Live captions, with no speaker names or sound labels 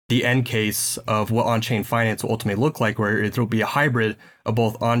the end case of what on-chain finance will ultimately look like, where it will be a hybrid of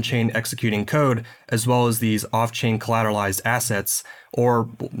both on-chain executing code as well as these off-chain collateralized assets or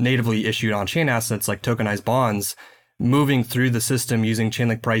natively issued on-chain assets like tokenized bonds, moving through the system using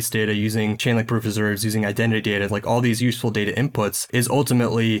Chainlink price data, using Chainlink proof reserves, using identity data, like all these useful data inputs is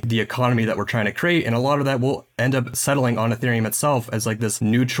ultimately the economy that we're trying to create. And a lot of that will end up settling on Ethereum itself as like this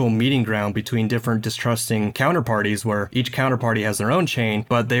neutral meeting ground between different distrusting counterparties, where each counterparty has their own chain,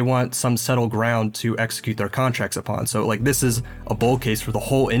 but they want some settled ground to execute their contracts upon. So like this is a bull case for the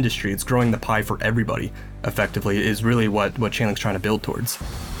whole industry. It's growing the pie for everybody effectively is really what Chainlink's trying to build towards.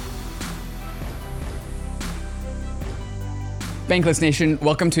 Bankless Nation,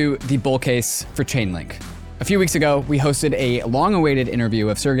 welcome to the bull case for Chainlink. A few weeks ago, we hosted a long-awaited interview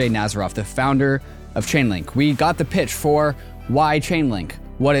of Sergey Nazarov, the founder of Chainlink. We got the pitch for why Chainlink,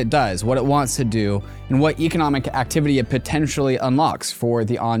 what it does, what it wants to do, and what economic activity it potentially unlocks for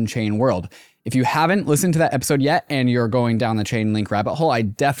the on-chain world. If you haven't listened to that episode yet and you're going down the Chainlink rabbit hole, I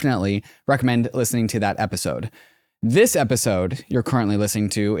definitely recommend listening to that episode. This episode you're currently listening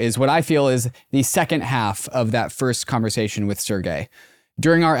to is what I feel is the second half of that first conversation with Sergey.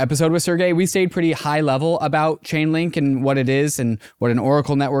 During our episode with Sergey, we stayed pretty high level about Chainlink and what it is and what an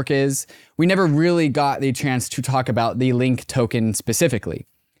Oracle network is. We never really got the chance to talk about the Link token specifically.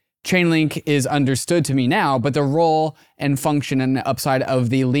 Chainlink is understood to me now, but the role and function and upside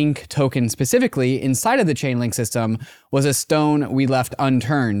of the Link token specifically inside of the Chainlink system was a stone we left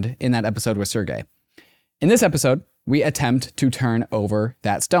unturned in that episode with Sergey. In this episode, we attempt to turn over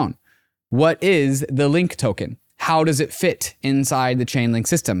that stone. What is the Link token? How does it fit inside the Chainlink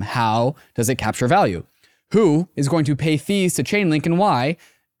system? How does it capture value? Who is going to pay fees to Chainlink and why?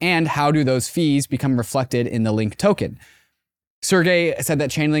 And how do those fees become reflected in the Link token? Sergey said that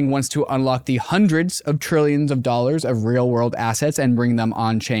Chainlink wants to unlock the hundreds of trillions of dollars of real-world assets and bring them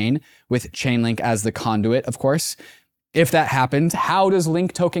on-chain, with Chainlink as the conduit, of course. If that happens, how does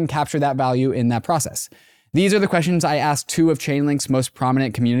Link token capture that value in that process? These are the questions I asked two of Chainlink's most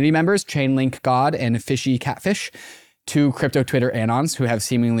prominent community members, ChainLinkGod and Fishy, Catfish, two crypto Twitter anons who have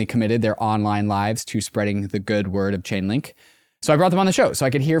seemingly committed their online lives to spreading the good word of Chainlink. So I brought them on the show so I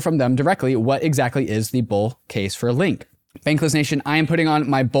could hear from them directly what exactly is the bull case for Link. Bankless Nation, I am putting on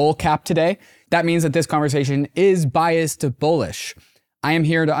my bull cap today. That means that this conversation is biased bullish. I am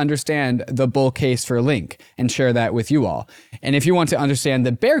here to understand the bull case for Link and share that with you all. And if you want to understand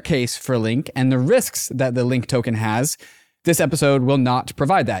the bear case for Link and the risks that the Link token has, this episode will not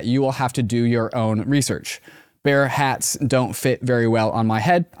provide that. You will have to do your own research. Bear hats don't fit very well on my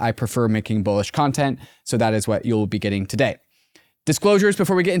head. I prefer making bullish content, so that is what you'll be getting today. Disclosures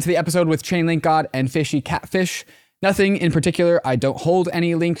before we get into the episode with ChainLinkGod and Fishy Catfish. Nothing in particular. I don't hold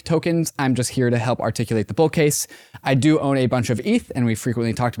any Link tokens. I'm just here to help articulate the bull case. I do own a bunch of ETH, and we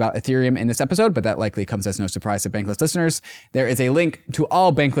frequently talked about Ethereum in this episode, but that likely comes as no surprise to Bankless listeners. There is a link to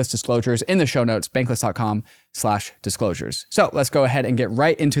all Bankless disclosures in the show notes, bankless.com/disclosures. So let's go ahead and get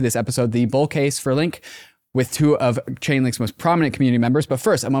right into this episode, the bull case for Link, with two of Chainlink's most prominent community members. But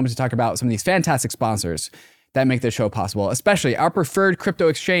first, a moment to talk about some of these fantastic sponsors that make this show possible, especially our preferred crypto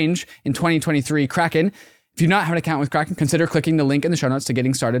exchange in 2023, Kraken. If you do not have an account with Kraken, consider clicking the link in the show notes to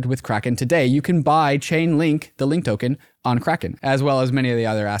getting started with Kraken today. You can buy Chainlink, the Link token, on Kraken, as well as many of the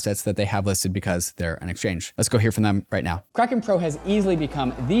other assets that they have listed because they're an exchange. Let's go hear from them right now. Kraken Pro has easily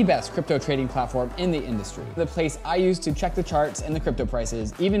become the best crypto trading platform in the industry. The place I use to check the charts and the crypto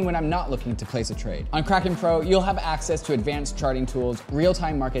prices, even when I'm not looking to place a trade. On Kraken Pro, you'll have access to advanced charting tools,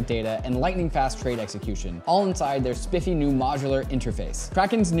 real-time market data, and lightning-fast trade execution, all inside their spiffy new modular interface.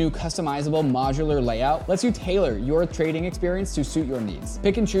 Kraken's new customizable modular layout lets you tailor your trading experience to suit your needs.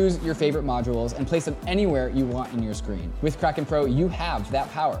 Pick and choose your favorite modules and place them anywhere you want in your screen. With Kraken Pro, you have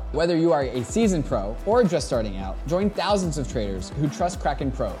that power. Whether you are a seasoned pro or just starting out, join thousands of traders who trust Kraken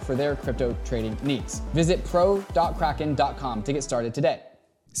Pro for their crypto trading needs. Visit pro.kraken.com to get started today.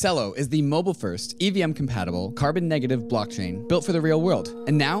 Celo is the mobile-first, EVM-compatible, carbon-negative blockchain built for the real world.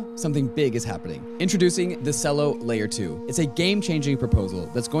 And now, something big is happening. Introducing the Celo Layer 2. It's a game-changing proposal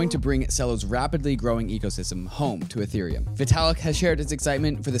that's going to bring Celo's rapidly growing ecosystem home to Ethereum. Vitalik has shared his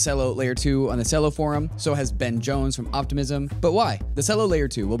excitement for the Celo Layer 2 on the Celo forum, so has Ben Jones from Optimism. But why? The Celo Layer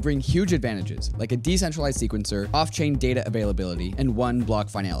 2 will bring huge advantages, like a decentralized sequencer, off-chain data availability, and one-block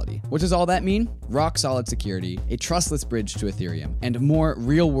finality. What does all that mean? Rock-solid security, a trustless bridge to Ethereum, and more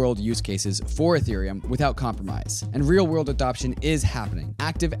real real-world use cases for Ethereum without compromise. And real-world adoption is happening.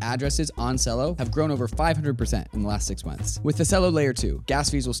 Active addresses on Celo have grown over 500% in the last 6 months. With the Celo Layer 2,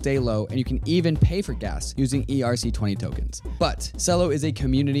 gas fees will stay low, and you can even pay for gas using ERC20 tokens. But Celo is a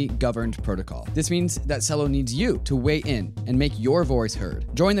community-governed protocol. This means that Celo needs you to weigh in and make your voice heard.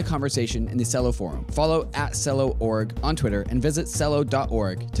 Join the conversation in the Celo forum. Follow @Celo.org on Twitter and visit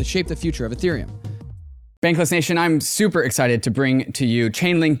Celo.org to shape the future of Ethereum. Bankless Nation, I'm super excited to bring to you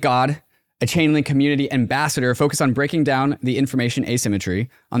ChainLinkGod, a Chainlink community ambassador focused on breaking down the information asymmetry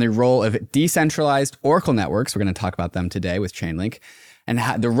on the role of decentralized Oracle networks. We're going to talk about them today with Chainlink and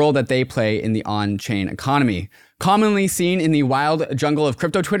the role that they play in the on-chain economy. Commonly seen in the wild jungle of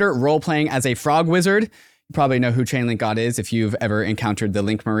crypto Twitter, role-playing as a frog wizard. You probably know who ChainLinkGod is if you've ever encountered the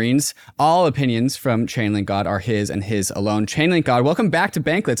Link Marines. All opinions from ChainLinkGod are his and his alone. ChainLinkGod, welcome back to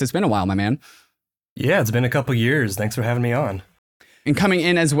Bankless. It's been a while, my man. Yeah, it's been a couple years. Thanks for having me on. And coming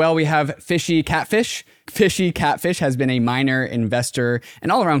in as well, we have Fishy Catfish. Fishy Catfish has been a miner, investor, and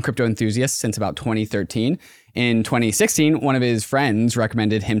all-around crypto enthusiast since about 2013. In 2016, one of his friends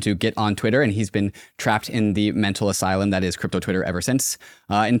recommended him to get on Twitter, and he's been trapped in the mental asylum that is crypto Twitter ever since.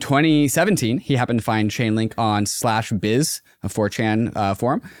 In 2017, he happened to find Chainlink on /biz, a 4chan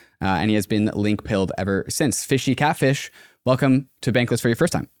forum, and he has been link-pilled ever since. Fishy Catfish, welcome to Bankless for your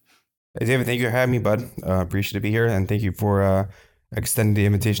first time. Hey, David, thank you for having me, bud. Appreciate to be here, and thank you for extending the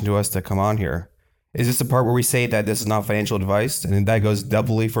invitation to us to come on here. Is this the part where we say that this is not financial advice? And that goes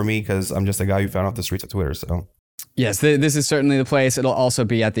doubly for me because I'm just a guy who found off the streets of Twitter. So yes, this is certainly the place. It'll also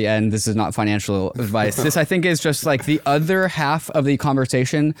be at the end. This is not financial advice. This, I think, is just like the other half of the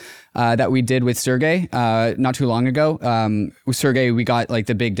conversation that we did with Sergey not too long ago. With Sergey, we got like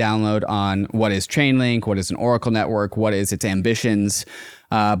the big download on what is Chainlink, what is an Oracle network, what is its ambitions.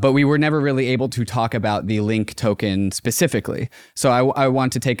 But we were never really able to talk about the Link token specifically. So I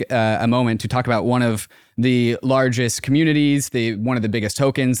want to take a moment to talk about one of the largest communities, one of the biggest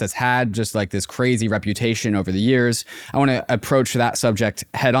tokens that's had just like this crazy reputation over the years. I want to approach that subject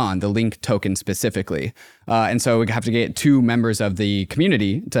head on, the Link token specifically. And so we have to get two members of the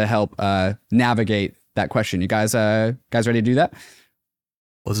community to help navigate that question. You guys ready to do that?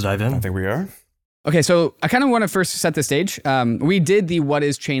 Let's dive in. I think we are. Okay, so I kind of want to first set the stage. We did the What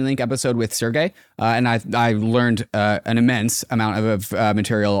is Chainlink episode with Sergey, and I learned an immense amount of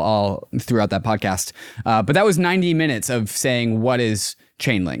material all throughout that podcast. But that was 90 minutes of saying what is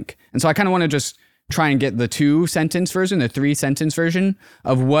Chainlink. And so I kind of want to just try and get the 2-sentence version, the 3-sentence version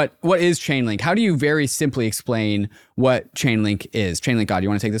of what is Chainlink. How do you very simply explain what Chainlink is? ChainLinkGod, you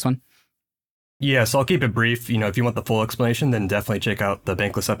want to take this one? Yeah, so I'll keep it brief. If you want the full explanation, then definitely check out the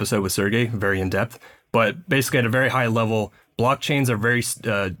Bankless episode with Sergey, very in-depth. But basically, at a very high level, blockchains are very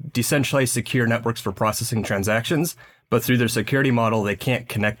decentralized, secure networks for processing transactions. But through their security model, they can't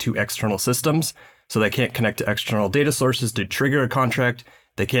connect to external systems. So they can't connect to external data sources to trigger a contract.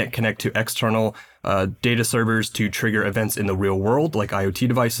 They can't connect to external data servers to trigger events in the real world, like IoT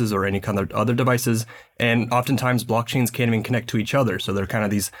devices or any kind of other devices. And oftentimes blockchains can't even connect to each other. So they're kind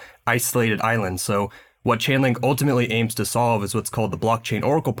of these isolated islands. So what Chainlink ultimately aims to solve is what's called the blockchain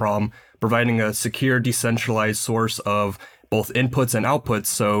oracle problem, providing a secure, decentralized source of both inputs and outputs,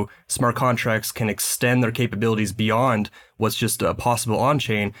 so smart contracts can extend their capabilities beyond what's just possible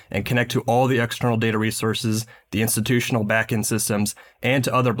on-chain and connect to all the external data resources, the institutional backend systems, and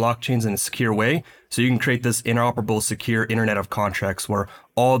to other blockchains in a secure way. So you can create this interoperable, secure Internet of Contracts where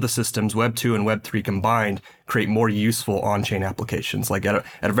all the systems, Web 2 and Web 3 combined, create more useful on-chain applications. Like at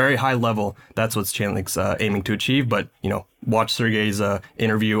a very high level, that's what Chainlink's aiming to achieve. But watch Sergey's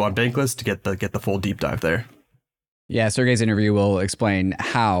interview on Bankless to get the full deep dive there. Yeah, Sergey's interview will explain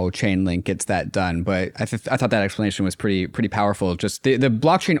how Chainlink gets that done, but I thought that explanation was pretty powerful. Just the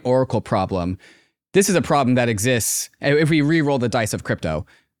blockchain oracle problem. This is a problem that exists if we re-roll the dice of crypto.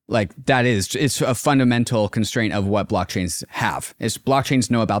 Like it's a fundamental constraint of what blockchains have. Is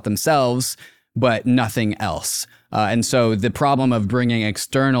blockchains know about themselves, but nothing else. And so the problem of bringing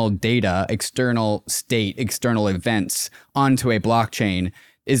external data, external state, external events onto a blockchain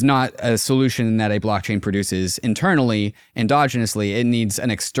is not a solution that a blockchain produces internally, endogenously. It needs an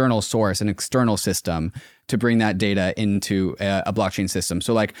external source, an external system to bring that data into a blockchain system.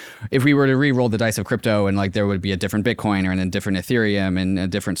 So like if we were to re-roll the dice of crypto and like there would be a different Bitcoin or a different Ethereum and a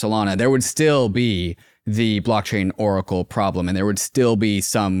different Solana, there would still be the blockchain oracle problem and there would still be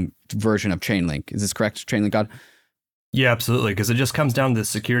some version of Chainlink. Is this correct, ChainLinkGod? Yeah, absolutely. Because it just comes down to the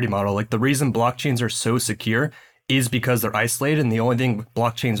security model. Like the reason blockchains are so secure is because they're isolated, and the only thing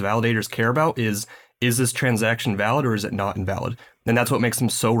blockchains validators care about is this transaction valid or is it not invalid? And that's what makes them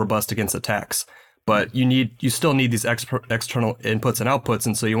so robust against attacks. but you still need these external inputs and outputs.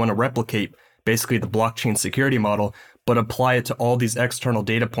 And so you want to replicate basically the blockchain security model, but apply it to all these external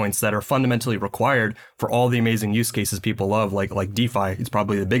data points that are fundamentally required for all the amazing use cases people love, like DeFi. It's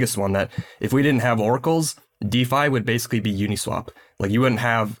probably the biggest one that if we didn't have oracles, DeFi would basically be Uniswap. Like you wouldn't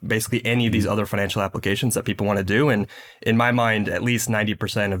have basically any of these other financial applications that people want to do. And in my mind, at least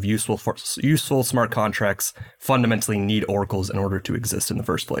 90% of useful smart contracts fundamentally need oracles in order to exist in the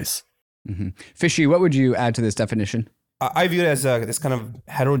first place. Mm-hmm. Fishy, what would you add to this definition? I view it as this kind of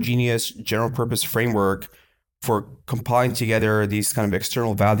heterogeneous general purpose framework for compiling together these kind of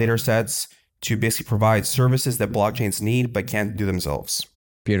external validator sets to basically provide services that blockchains need but can't do themselves.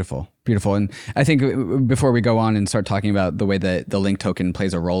 Beautiful, beautiful. And I think before we go on and start talking about the way that the Link token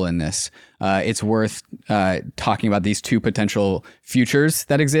plays a role in this, it's worth talking about these two potential futures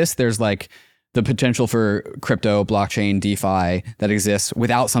that exist. There's like the potential for crypto, blockchain, DeFi that exists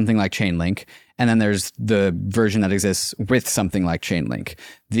without something like Chainlink. And then there's the version that exists with something like Chainlink.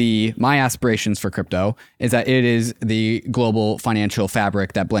 My aspirations for crypto is that it is the global financial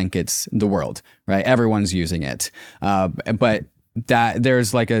fabric that blankets the world, right? Everyone's using it. But that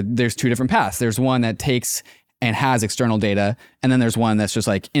there's two different paths. There's one that takes and has external data, and then there's one that's just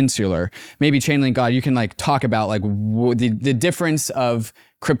like insular. Maybe ChainLinkGod, you can like talk about like the difference of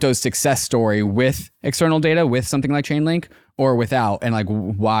crypto's success story with external data, with something like Chainlink, or without, and like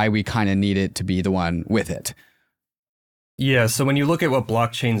why we kind of need it to be the one with it. Yeah, so when you look at what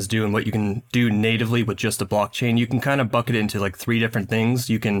blockchains do and what you can do natively with just a blockchain, you can kind of bucket it into like three different things.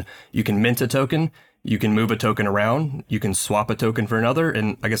 You can mint a token, you can move a token around, you can swap a token for another,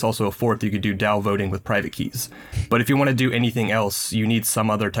 and I guess also a fourth, you could do DAO voting with private keys. But if you want to do anything else, you need some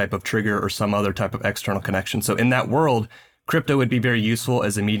other type of trigger or some other type of external connection. So in that world, crypto would be very useful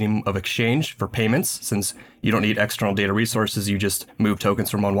as a medium of exchange for payments, since you don't need external data resources, you just move tokens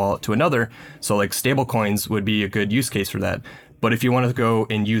from one wallet to another. So like stablecoins would be a good use case for that. But if you want to go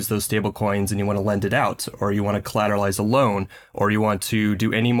and use those stable coins and you want to lend it out, or you want to collateralize a loan, or you want to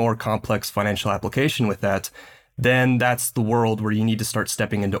do any more complex financial application with that, then that's the world where you need to start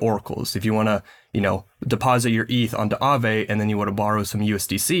stepping into oracles. If you want to, deposit your ETH onto Aave and then you want to borrow some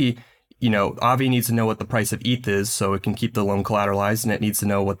USDC, Aave needs to know what the price of ETH is so it can keep the loan collateralized, and it needs to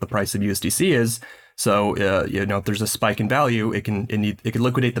know what the price of USDC is. So, if there's a spike in value, it can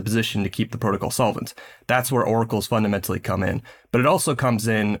liquidate the position to keep the protocol solvent. That's where oracles fundamentally come in. But it also comes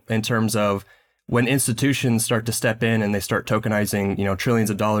in terms of when institutions start to step in and they start tokenizing,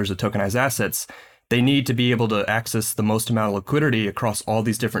 trillions of dollars of tokenized assets, they need to be able to access the most amount of liquidity across all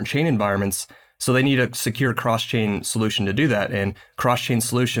these different chain environments. So they need a secure cross-chain solution to do that. And cross-chain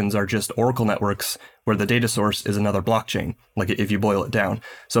solutions are just Oracle networks where the data source is another blockchain, like if you boil it down.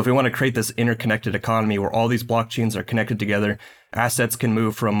 So if we want to create this interconnected economy where all these blockchains are connected together, assets can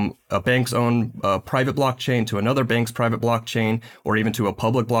move from a bank's own private blockchain to another bank's private blockchain, or even to a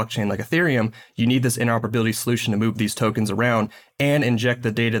public blockchain like Ethereum, you need this interoperability solution to move these tokens around and inject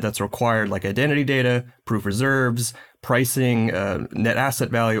the data that's required, like identity data, proof reserves, pricing, net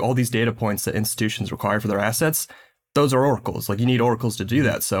asset value, all these data points that institutions require for their assets. Those are oracles. Like you need oracles to do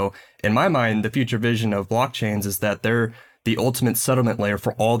that. So in my mind, the future vision of blockchains is that they're the ultimate settlement layer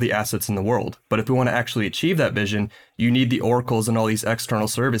for all the assets in the world. But if we want to actually achieve that vision, you need the oracles and all these external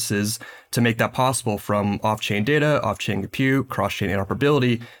services to make that possible, from off-chain data, off-chain compute, cross-chain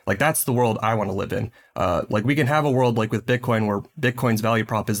interoperability. Like that's the world I want to live in. Like we can have a world like with Bitcoin where Bitcoin's value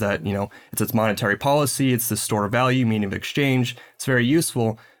prop is that, it's its monetary policy, it's the store of value, meaning of exchange. It's very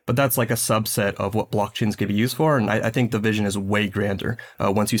useful, but that's like a subset of what blockchains can be used for. And I think the vision is way grander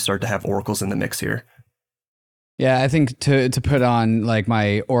once you start to have oracles in the mix here. Yeah, I think to put on like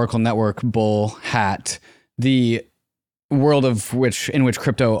my Oracle Network bull hat, the world in which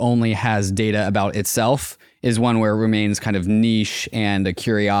crypto only has data about itself is one where it remains kind of niche and a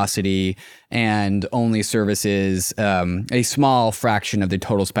curiosity and only services a small fraction of the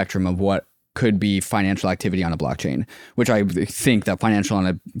total spectrum of what could be financial activity on a blockchain, which I think that financial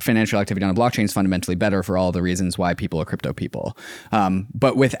activity on a blockchain is fundamentally better for all the reasons why people are crypto people.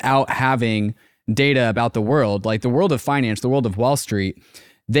 But without having data about the world, like the world of finance, the world of Wall Street,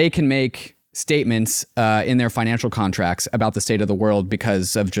 they can make statements in their financial contracts about the state of the world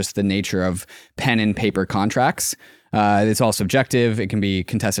because of just the nature of pen and paper contracts. It's all subjective. It can be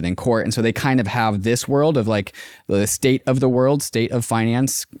contested in court. And so they kind of have this world of like the state of the world, state of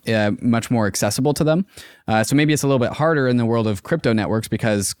finance, much more accessible to them. So maybe it's a little bit harder in the world of crypto networks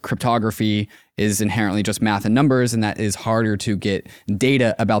because cryptography is inherently just math and numbers, and that is harder to get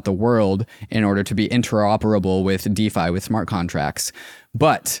data about the world in order to be interoperable with DeFi, with smart contracts.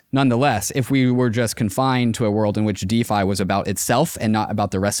 But nonetheless, if we were just confined to a world in which DeFi was about itself and not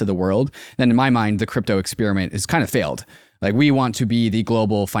about the rest of the world, then in my mind, the crypto experiment is kind of failed. Like, we want to be the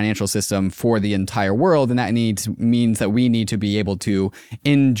global financial system for the entire world, and that means that we need to be able to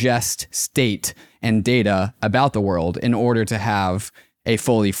ingest state and data about the world in order to have a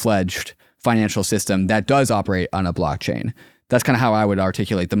fully fledged financial system that does operate on a blockchain. That's kind of how I would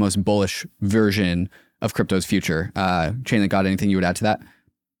articulate the most bullish version of crypto's future. ChainLinkGod, anything you would add to that?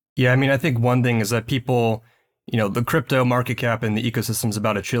 Yeah, I mean, I think one thing is that people, the crypto market cap in the ecosystem is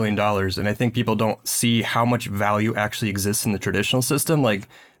about $1 trillion. And I think people don't see how much value actually exists in the traditional system. Like,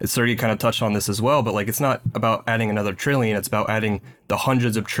 Sergey kind of touched on this as well, but like, it's not about adding another trillion. It's about adding the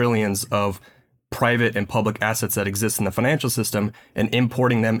hundreds of trillions of private and public assets that exist in the financial system and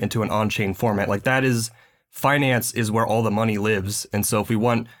importing them into an on-chain format. Like, finance is where all the money lives. And so if we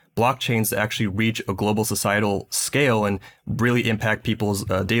want blockchains to actually reach a global societal scale and really impact people's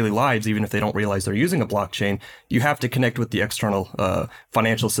daily lives, even if they don't realize they're using a blockchain, you have to connect with the external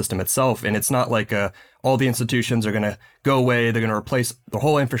financial system itself. And it's not like all the institutions are going to go away. They're going to replace the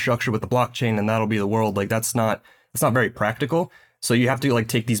whole infrastructure with the blockchain, and that'll be the world. Like, that's not very practical. So you have to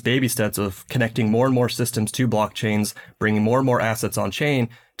take these baby steps of connecting more and more systems to blockchains, bringing more and more assets on chain,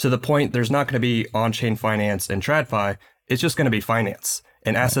 to the point there's not going to be on-chain finance and TradFi. It's just going to be finance.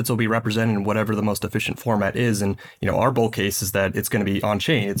 And assets will be represented in whatever the most efficient format is. And, our bull case is that it's going to be on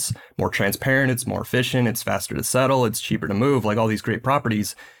chain. It's more transparent. It's more efficient. It's faster to settle. It's cheaper to move, like all these great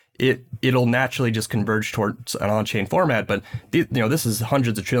properties. It'll naturally just converge towards an on-chain format. But, this is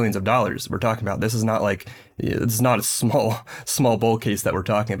hundreds of trillions of dollars we're talking about. This is not a small bull case that we're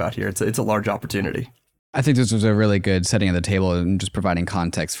talking about here. It's a large opportunity. I think this was a really good setting of the table and just providing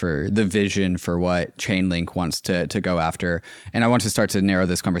context for the vision for what Chainlink wants to go after. And I want to start to narrow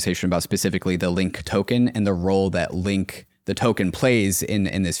this conversation about specifically the Link token and the role that Link, the token, plays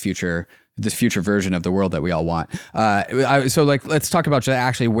in this future version of the world that we all want. So let's talk about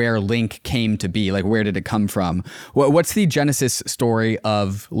actually where Link came to be. Like, where did it come from? What's the genesis story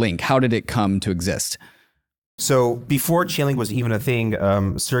of Link? How did it come to exist? So before Chainlink was even a thing,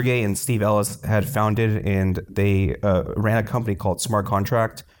 Sergey and Steve Ellis had founded and they ran a company called Smart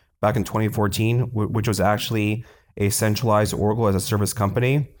Contract back in 2014, which was actually a centralized Oracle as a service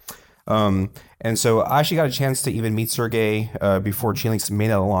company. And so I actually got a chance to even meet Sergey before Chainlink's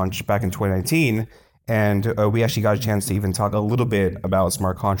mainnet launch back in 2019. And we actually got a chance to even talk a little bit about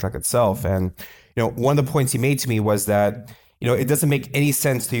Smart Contract itself. And one of the points he made to me was that it doesn't make any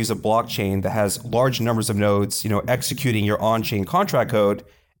sense to use a blockchain that has large numbers of nodes, executing your on-chain contract code,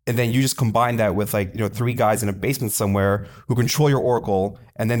 and then you just combine that with three guys in a basement somewhere who control your Oracle,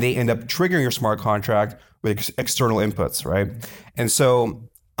 and then they end up triggering your smart contract with external inputs, right? And so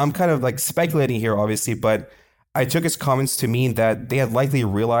I'm kind of speculating here, obviously, but I took his comments to mean that they had likely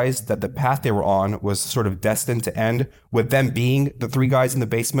realized that the path they were on was sort of destined to end with them being the three guys in the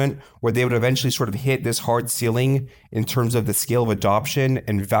basement, where they would eventually sort of hit this hard ceiling in terms of the scale of adoption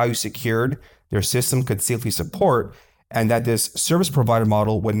and value secured their system could safely support, and that this service provider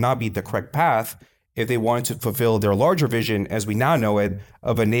model would not be the correct path if they wanted to fulfill their larger vision, as we now know it,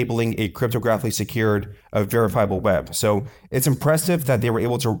 of enabling a cryptographically secured, verifiable web. So it's impressive that they were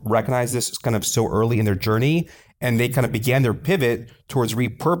able to recognize this kind of so early in their journey, and they kind of began their pivot towards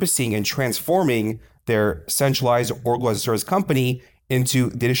repurposing and transforming their centralized Oracle as a service company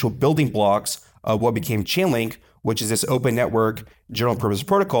into the initial building blocks of what became Chainlink, which is this open network general purpose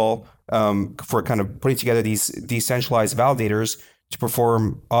protocol for kind of putting together these decentralized validators to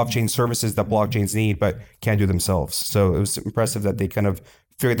perform off-chain services that blockchains need but can't do themselves. So it was impressive that they kind of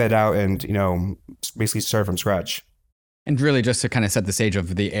figured that out and, basically started from scratch. And really, just to kind of set the stage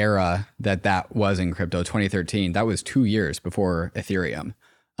of the era that was in crypto, 2013, that was 2 years before Ethereum.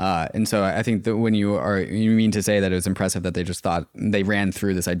 And so I think that when you mean to say that it was impressive that they just thought they ran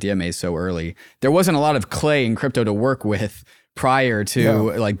through this idea maze so early. There wasn't a lot of clay in crypto to work with prior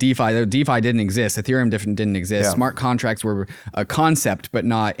to DeFi. DeFi didn't exist. Ethereum didn't exist. Yeah. Smart contracts were a concept, but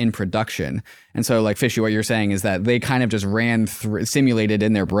not in production. And so Fishy, what you're saying is that they kind of just simulated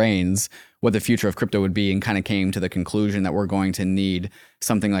in their brains what the future of crypto would be and kind of came to the conclusion that we're going to need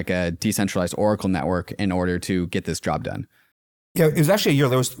something like a decentralized Oracle network in order to get this job done. Yeah, it was actually a year.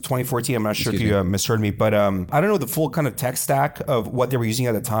 That was 2014. I'm not sure if you misheard me, but I don't know the full kind of tech stack of what they were using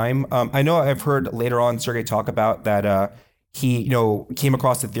at the time. I know I've heard later on Sergey talk about that he, came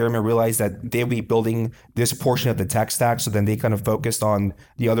across Ethereum and realized that they'd be building this portion of the tech stack. So then they kind of focused on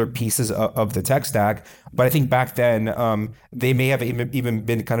the other pieces of the tech stack. But I think back then, they may have even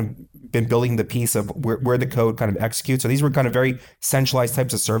been building the piece of where the code kind of executes. So these were kind of very centralized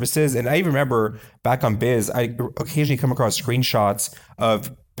types of services. And I even remember back on Biz, I occasionally come across screenshots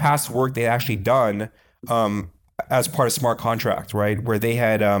of past work they had actually done as part of smart contract, right? Where they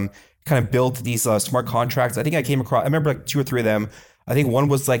had kind of built these smart contracts. I think I remember like 2 or 3 of them. I think one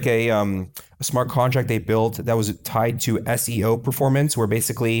was like a smart contract they built that was tied to SEO performance, where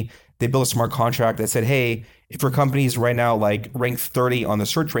basically they built a smart contract that said, hey, if your company is right now like ranked 30 on the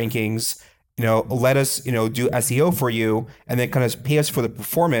search rankings, let us, do SEO for you, and then kind of pay us for the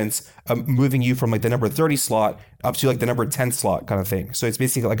performance of moving you from like the number 30 slot up to like the number 10 slot kind of thing. So it's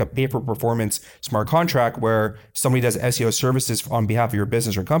basically like a pay for performance smart contract where somebody does SEO services on behalf of your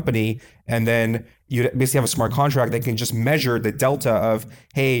business or company. And then you basically have a smart contract that can just measure the delta of,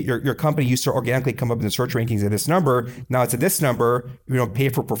 hey, your company used to organically come up in the search rankings at this number. Now it's at this number, pay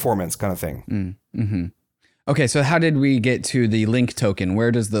for performance kind of thing. Mm-hmm. Okay, so how did we get to the link token? Where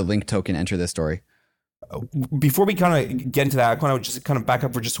does the link token enter this story? Before we kind of get into that, I want to just kind of back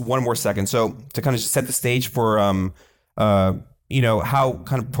up for just one more second. So to kind of set the stage for, how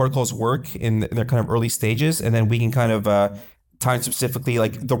kind of protocols work in their kind of early stages, and then we can kind of tie in specifically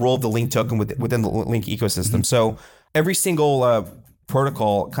like the role of the link token within the link ecosystem. Mm-hmm. So every single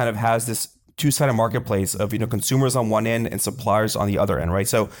protocol kind of has this two-sided marketplace of consumers on one end and suppliers on the other end, right?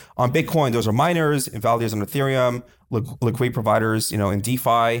 So on Bitcoin, those are miners and validators on Ethereum, liquidity providers, in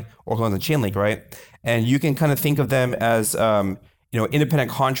DeFi or on the Chainlink, right? And you can kind of think of them as independent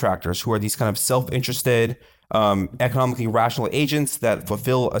contractors who are these kind of self-interested, economically rational agents that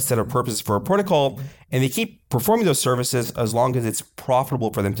fulfill a set of purposes for a protocol, and they keep performing those services as long as it's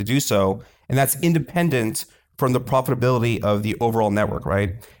profitable for them to do so, and that's independent from the profitability of the overall network,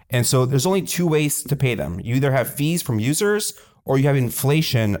 right? And so there's only 2 ways to pay them. You either have fees from users or you have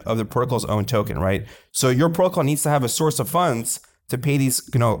inflation of the protocol's own token, right? So your protocol needs to have a source of funds to pay these,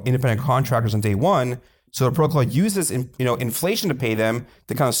 independent contractors on day one. So the protocol uses, inflation to pay them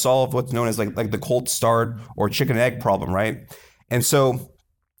to kind of solve what's known as like the cold start or chicken and egg problem, right? And so,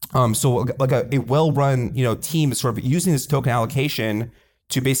 like a well-run, team is sort of using this token allocation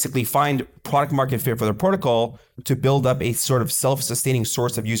to basically find product market fit for the protocol to build up a sort of self-sustaining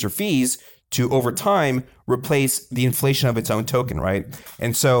source of user fees to over time replace the inflation of its own token, right?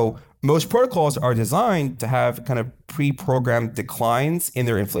 And so most protocols are designed to have kind of pre-programmed declines in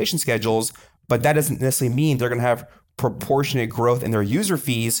their inflation schedules, but that doesn't necessarily mean they're going to have proportionate growth in their user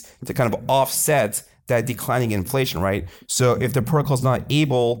fees to kind of offset that declining inflation, right? So if the protocol is not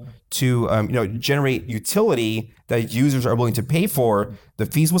able to generate utility that users are willing to pay for, the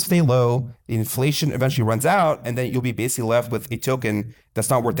fees will stay low, the inflation eventually runs out, and then you'll be basically left with a token that's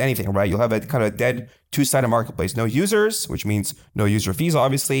not worth anything, right? You'll have a kind of dead two-sided marketplace. No users, which means no user fees,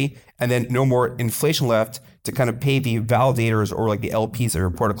 obviously, and then no more inflation left to kind of pay the validators or like the LPs of your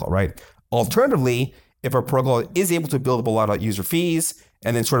protocol, right? Alternatively, if a protocol is able to build up a lot of user fees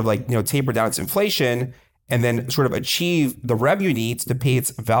and then sort of taper down its inflation, and then sort of achieve the revenue needs to pay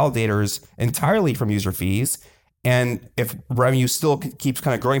its validators entirely from user fees. And if revenue still keeps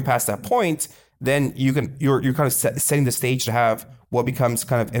kind of growing past that point, then you're kind of setting the stage to have what becomes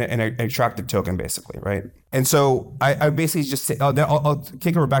kind of an attractive token, basically, right? And so I basically just say, I'll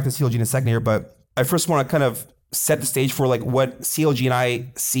kick over back to CLG in a second here, but I first want to kind of set the stage for like what CLG and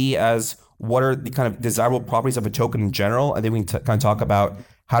I see as what are the kind of desirable properties of a token in general, and then we can kind of talk about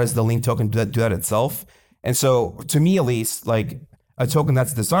how does the link token do that itself. And so to me, at least, like a token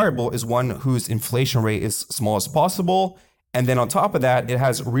that's desirable is one whose inflation rate is small as possible. And then on top of that, it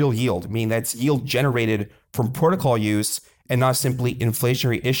has real yield, meaning that it's yield generated from protocol use and not simply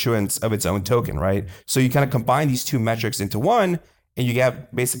inflationary issuance of its own token, right? So you kind of combine these 2 metrics into one, and you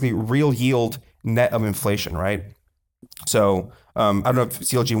get basically real yield net of inflation, right? So I don't know if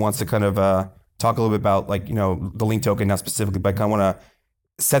CLG wants to kind of talk a little bit about the link token, not specifically, but I kind of want to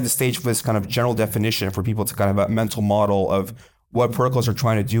set the stage for this kind of general definition for people to kind of have a mental model of what protocols are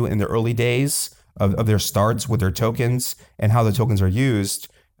trying to do in the early days of their starts with their tokens and how the tokens are used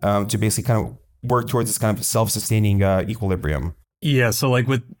to basically kind of work towards this kind of self-sustaining equilibrium. Yeah, so like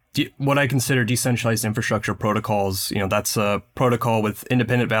with what I consider decentralized infrastructure protocols, that's a protocol with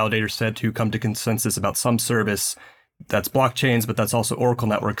independent validators said to come to consensus about some service. That's blockchains, but that's also Oracle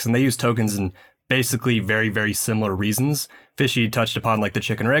networks, and they use tokens in basically very, very similar reasons. Fishy touched upon like the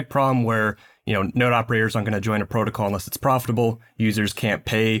chicken or egg problem where, node operators aren't going to join a protocol unless it's profitable. Users can't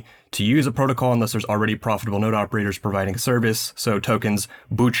pay to use a protocol unless there's already profitable node operators providing a service. So tokens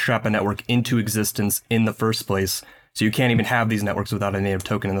bootstrap a network into existence in the first place. So you can't even have these networks without a native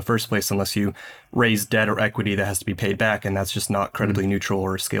token in the first place unless you raise debt or equity that has to be paid back. And that's just not credibly neutral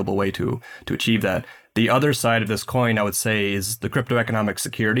or a scalable way to achieve that. The other side of this coin, I would say, is the crypto economic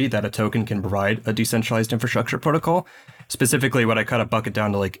security that a token can provide a decentralized infrastructure protocol. Specifically, what I kind of bucket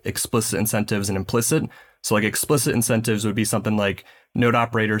down to like explicit incentives and implicit. So like explicit incentives would be something like node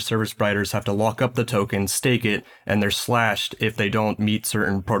operators, service providers have to lock up the token, stake it, and they're slashed if they don't meet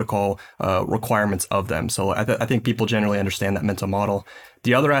certain protocol requirements of them. So I think people generally understand that mental model.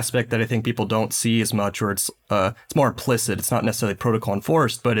 The other aspect that I think people don't see as much, or it's more implicit, it's not necessarily protocol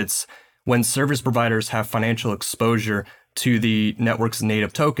enforced, but it's when service providers have financial exposure to the network's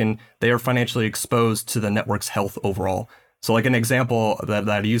native token, they are financially exposed to the network's health overall. So like an example that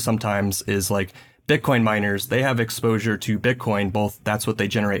I use sometimes is like Bitcoin miners, they have exposure to Bitcoin, both that's what they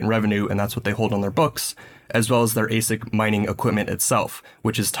generate in revenue and that's what they hold on their books, as well as their ASIC mining equipment itself,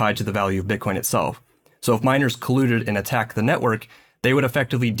 which is tied to the value of Bitcoin itself. So if miners colluded and attacked the network, they would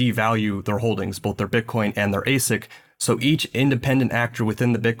effectively devalue their holdings, both their Bitcoin and their ASIC. So each independent actor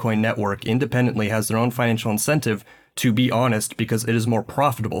within the Bitcoin network independently has their own financial incentive to be honest because it is more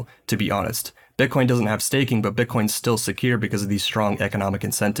profitable to be honest. Bitcoin doesn't have staking, but Bitcoin's still secure because of these strong economic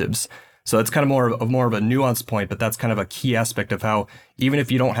incentives. So it's kind of more of a nuanced point, but that's kind of a key aspect of how even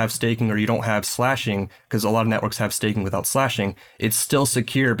if you don't have staking or you don't have slashing, because a lot of networks have staking without slashing, it's still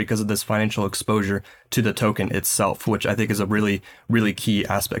secure because of this financial exposure to the token itself, which I think is a really, really key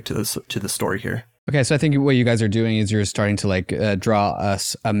aspect to the story here. Okay, so I think what you guys are doing is you're starting to like draw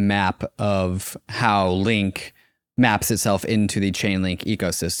us a map of how Link maps itself into the Chainlink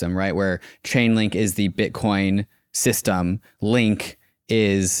ecosystem, right? Where Chainlink is the Bitcoin system, Link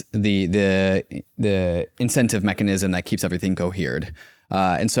is the incentive mechanism that keeps everything cohered.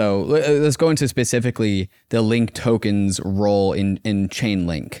 And so let's go into specifically the Link token's role in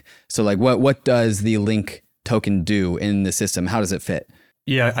Chainlink. So like what does the Link token do in the system? How does it fit?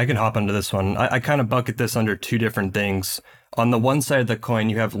 Yeah, I can hop onto this one. I kind of bucket this under two different things. On the one side of the coin,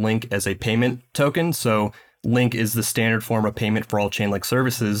 you have Link as a payment token. So Link is the standard form of payment for all Chainlink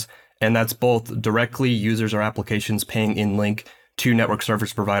services. And that's both directly users or applications paying in Link to network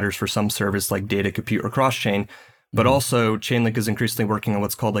service providers for some service like data, compute, or cross-chain. But also Chainlink is increasingly working on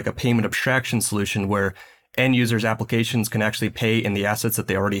what's called like a payment abstraction solution where end users' applications can actually pay in the assets that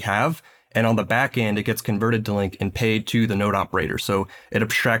they already have. And on the back end, it gets converted to Link and paid to the node operator. So it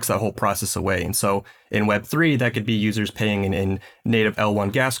abstracts that whole process away. And so in Web3, that could be users paying in native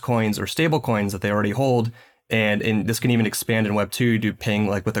L1 gas coins or stable coins that they already hold. And this can even expand in Web2 to paying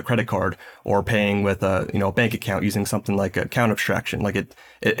like with a credit card or paying with a bank account using something like account abstraction. Like it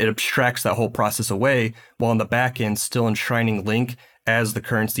abstracts that whole process away while on the back end still enshrining Link as the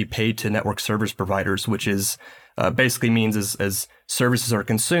currency paid to network service providers, which is basically means as services are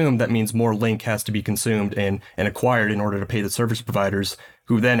consumed, that means more Link has to be consumed and acquired in order to pay the service providers,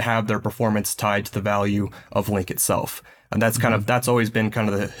 who then have their performance tied to the value of Link itself. And that's always been kind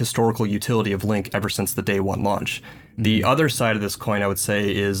of the historical utility of Link ever since the day one launch. The other side of this coin, I would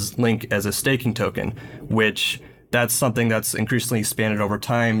say, is Link as a staking token, which that's something that's increasingly expanded over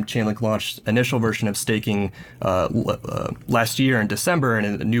time. Chainlink launched initial version of staking last year in December,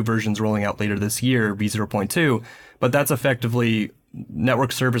 and a new version's rolling out later this year, v0.2. But that's effectively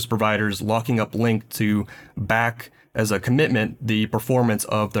network service providers locking up Link to back as a commitment the performance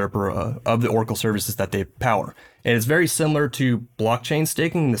of their of the Oracle services that they power. And it's very similar to blockchain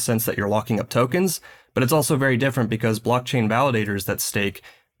staking in the sense that you're locking up tokens, but it's also very different because blockchain validators that stake,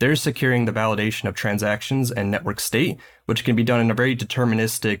 they're securing the validation of transactions and network state, which can be done in a very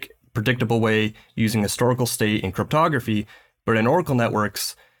deterministic, predictable way using historical state and cryptography. But in Oracle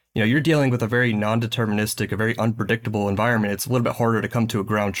networks, you're dealing with a very non-deterministic, a very unpredictable environment. It's a little bit harder to come to a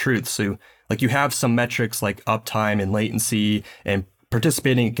ground truth. So like you have some metrics like uptime and latency and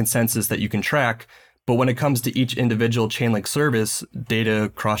participating in consensus that you can track. But when it comes to each individual Chainlink service,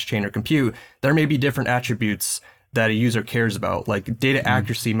 data, cross-chain, or compute, there may be different attributes that a user cares about. Like data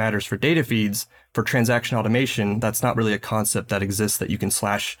accuracy matters for data feeds. For transaction automation, that's not really a concept that exists that you can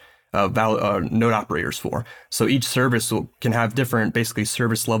slash node operators for. So each service can have different, basically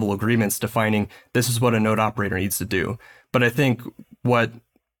service level agreements defining this is what a node operator needs to do. But I think what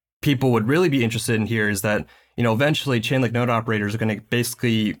people would really be interested in here is that, eventually Chainlink node operators are going to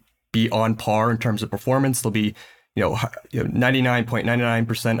basically be on par in terms of performance. They'll be, 99.99%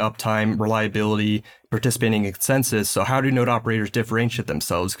 uptime, reliability, participating in consensus. So how do node operators differentiate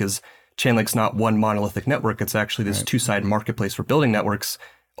themselves? Because Chainlink's not one monolithic network. It's actually this two-sided marketplace for building networks.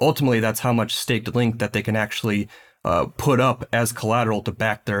 Ultimately, that's how much staked Link that they can actually put up as collateral to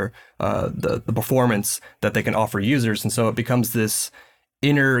back their the performance that they can offer users. And so it becomes this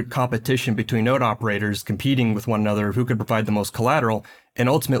inner competition between node operators competing with one another, who could provide the most collateral, and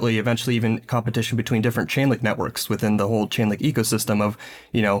ultimately, eventually, even competition between different Chainlink networks within the whole Chainlink ecosystem of,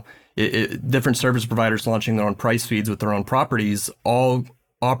 different service providers launching their own price feeds with their own properties, all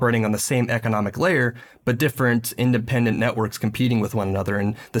operating on the same economic layer, but different independent networks competing with one another.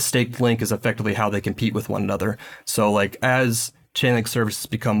 And the staked link is effectively how they compete with one another. So like as Chainlink services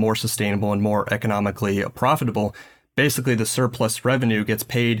become more sustainable and more economically profitable, basically the surplus revenue gets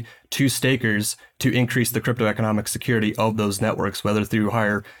paid to stakers to increase the crypto economic security of those networks, whether through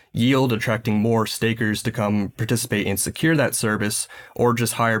higher yield, attracting more stakers to come participate and secure that service, or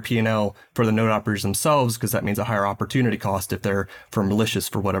just higher P&L for the node operators themselves, because that means a higher opportunity cost if they're for malicious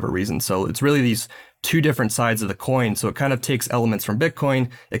for whatever reason. So it's really these two different sides of the coin. So it kind of takes elements from Bitcoin,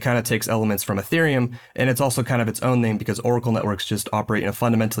 it kind of takes elements from Ethereum, and it's also kind of its own thing because Oracle networks just operate in a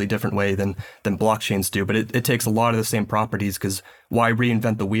fundamentally different way than blockchains do. But it takes a lot of the same properties, because why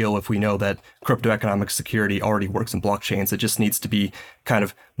reinvent the wheel if we know that crypto economic security already works in blockchains? It just needs to be kind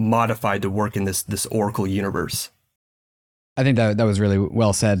of modified to work in this Oracle universe. I think that was really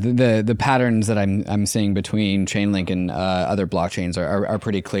well said. The patterns that I'm seeing between Chainlink and other blockchains are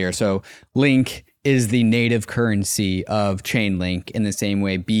pretty clear. So Link is the native currency of Chainlink in the same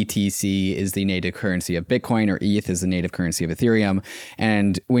way BTC is the native currency of Bitcoin, or ETH is the native currency of Ethereum.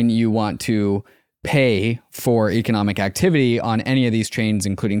 And when you want to pay for economic activity on any of these chains,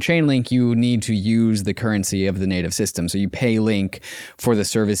 including Chainlink, you need to use the currency of the native system. So you pay Link for the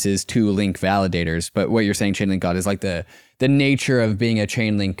services to Link validators. But what you're saying, ChainLinkGod, is like the nature of being a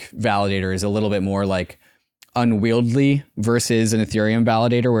Chainlink validator is a little bit more like unwieldy versus an Ethereum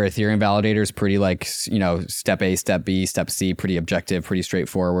validator, where Ethereum validator is pretty like, step A, step B, step C, pretty objective, pretty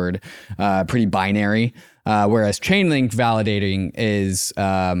straightforward, pretty binary. Whereas Chainlink validating is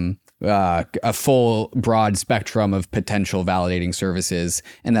a full broad spectrum of potential validating services.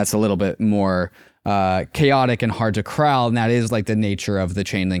 And that's a little bit more chaotic and hard to corral. And that is like the nature of the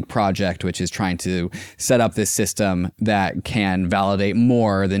Chainlink project, which is trying to set up this system that can validate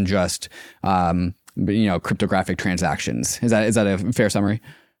more than just, cryptographic transactions. Is that a fair summary?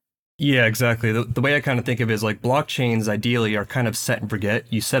 Yeah, exactly. The way I kind of think of it is like blockchains ideally are kind of set and forget.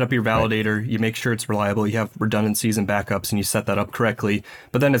 You set up your validator, right. You make sure it's reliable, you have redundancies and backups, and you set that up correctly.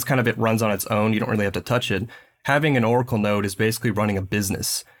 But then it's kind of, it runs on its own. You don't really have to touch it. Having an Oracle node is basically running a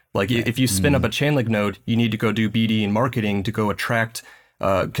business. Like if you spin up a Chainlink node, you need to go do BD and marketing to go attract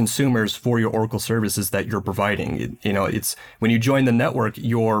consumers for your Oracle services that you're providing. It's when you join the network,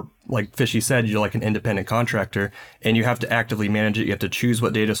 you're, like Fishy said, you're like an independent contractor, and you have to actively manage it. You have to choose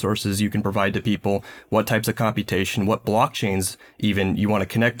what data sources you can provide to people, what types of computation, what blockchains even you want to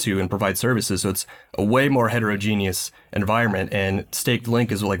connect to and provide services. So it's a way more heterogeneous environment, and staked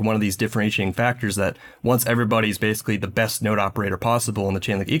link is like one of these differentiating factors that once everybody's basically the best node operator possible in the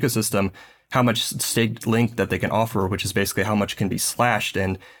Chainlink ecosystem, how much staked link that they can offer, which is basically how much can be slashed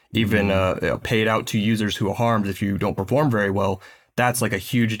and even paid out to users who are harmed if you don't perform very well. That's like a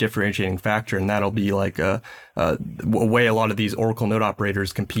huge differentiating factor, and that'll be like a way a lot of these Oracle node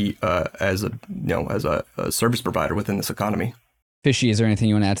operators compete as a service provider within this economy. Fishy, is there anything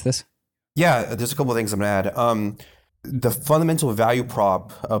you want to add to this? Yeah, there's a couple of things I'm gonna add. The fundamental value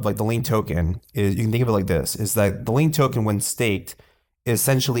prop of like the Link token is, you can think of it like this: is that the Link token, when staked, is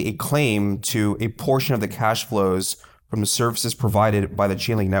essentially a claim to a portion of the cash flows from the services provided by the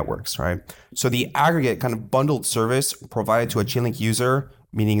Chainlink networks, right? So the aggregate kind of bundled service provided to a Chainlink user,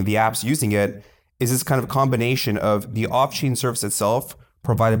 meaning the apps using it, is this kind of combination of the off-chain service itself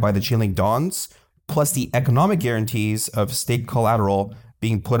provided by the Chainlink dons, plus the economic guarantees of staked collateral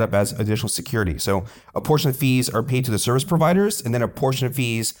being put up as additional security. So a portion of fees are paid to the service providers, and then a portion of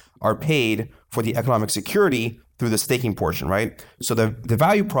fees are paid for the economic security through the staking portion, right? So the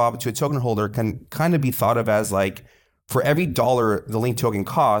value prop to a token holder can kind of be thought of as like, for every dollar the Link token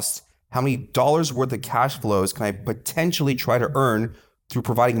costs, how many dollars worth of cash flows can I potentially try to earn through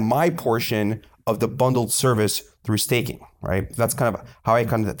providing my portion of the bundled service through staking, right? That's kind of how I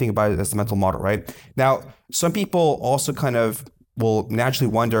kind of think about it as the mental model, right? Now, some people also kind of will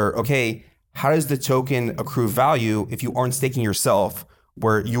naturally wonder, okay, how does the token accrue value if you aren't staking yourself,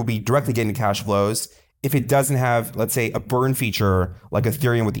 where you'll be directly getting cash flows, if it doesn't have, let's say, a burn feature like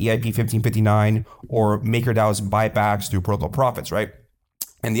Ethereum with EIP 1559 or MakerDAO's buybacks through protocol profits, right?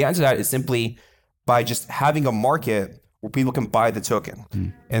 And the answer to that is simply by just having a market where people can buy the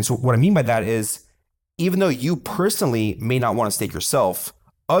token. And so what I mean by that is, even though you personally may not want to stake yourself,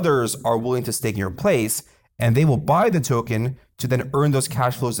 others are willing to stake in your place, and they will buy the token to then earn those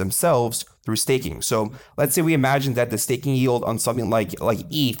cash flows themselves through staking. So let's say we imagine that the staking yield on something like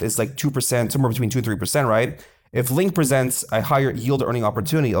ETH is like 2%, somewhere between 2 and 3%, right? if Link presents a higher yield earning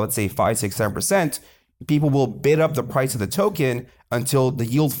opportunity, let's say 5, 6, 7%, people will bid up the price of the token until the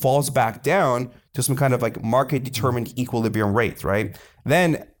yield falls back down to some kind of like market determined equilibrium rate, right?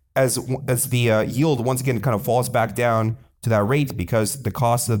 Then as the yield once again kind of falls back down to that rate because the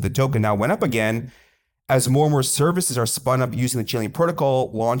cost of the token now went up again, as more and more services are spun up using the Chainlink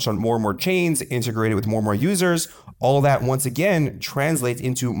protocol, launched on more and more chains, integrated with more and more users, all that once again translates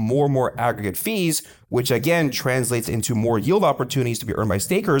into more and more aggregate fees, which again translates into more yield opportunities to be earned by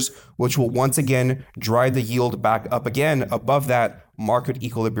stakers, which will once again drive the yield back up again above that market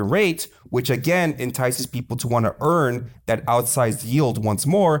equilibrium rate, which again entices people to want to earn that outsized yield once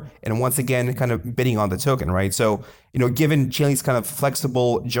more, and once again kind of bidding on the token, right? So, given Chainlink's kind of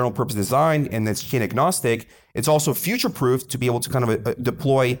flexible general purpose design and it's chain agnostic, it's also future proof to be able to kind of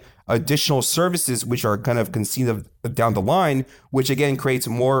deploy additional services which are kind of conceived of down the line, which again creates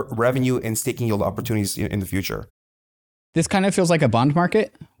more revenue and staking yield opportunities in the future. This kind of feels like a bond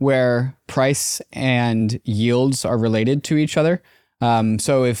market where price and yields are related to each other.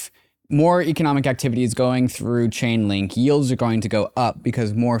 So if more economic activity is going through Chainlink, yields are going to go up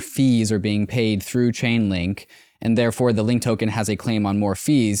because more fees are being paid through Chainlink, and therefore the Link token has a claim on more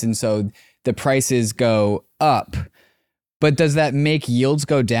fees. And so the prices go up. But does that make yields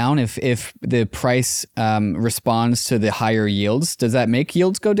go down if the price responds to the higher yields? Does that make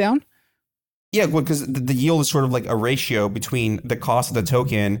yields go down? Yeah, well, because the yield is sort of like a ratio between the cost of the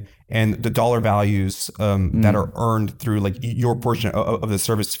token and the dollar values that are earned through like your portion of the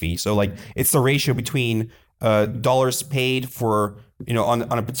service fee. So like it's the ratio between dollars paid for, on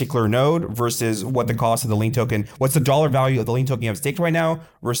a particular node versus what the cost of the Link token, what's the dollar value of the Link token you have staked right now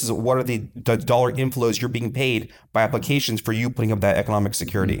versus what are the dollar inflows you're being paid by applications for you putting up that economic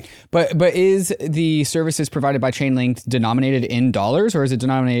security. But is the services provided by Chainlink denominated in dollars, or is it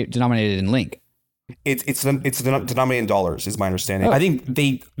denominated in Link? It's denominated in dollars, is my understanding. Oh. I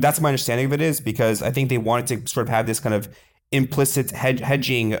think that's my understanding of it, is because I think they wanted to sort of have this kind of implicit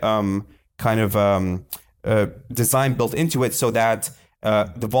hedging design built into it, so that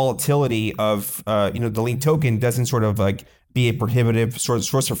the volatility of the Link token doesn't sort of like be a prohibitive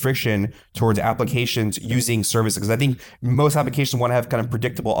source of friction towards applications using services. Because I think most applications want to have kind of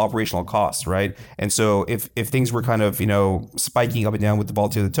predictable operational costs, right? And so if things were kind of spiking up and down with the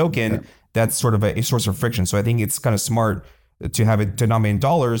volatility of the token, that's sort of a source of friction. So I think it's kind of smart to have it denominated in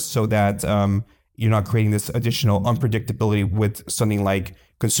dollars so that you're not creating this additional unpredictability with something like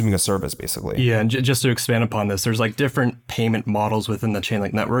consuming a service, basically. Yeah, and just to expand upon this, there's like different payment models within the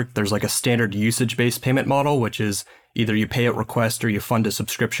Chainlink network. There's like a standard usage-based payment model, which is either you pay at request or you fund a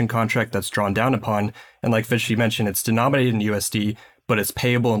subscription contract that's drawn down upon. And like Fishy mentioned, it's denominated in USD, but it's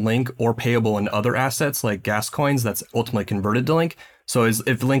payable in Link or payable in other assets like gas coins that's ultimately converted to Link. So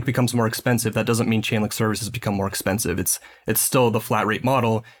if Link becomes more expensive, that doesn't mean Chainlink services become more expensive. It's still the flat rate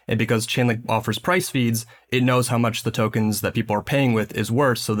model. And because Chainlink offers price feeds, it knows how much the tokens that people are paying with is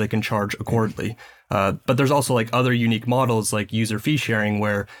worth, so they can charge accordingly. But there's also like other unique models like user fee sharing,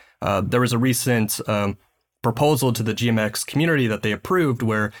 where there was a recent proposal to the GMX community that they approved,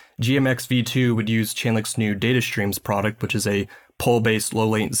 where GMX v2 would use Chainlink's new data streams product, which is a poll-based low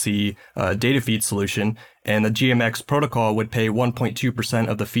latency data feed solution, and the GMX protocol would pay 1.2%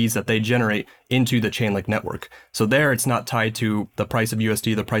 of the fees that they generate into the Chainlink network. So there, it's not tied to the price of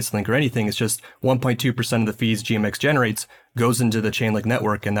USD, the price of Link, or anything. It's just 1.2% of the fees GMX generates goes into the Chainlink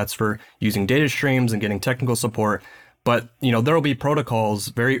network, and that's for using data streams and getting technical support. But there will be protocols,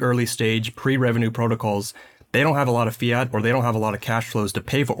 very early stage, pre-revenue protocols. They don't have a lot of fiat, or they don't have a lot of cash flows to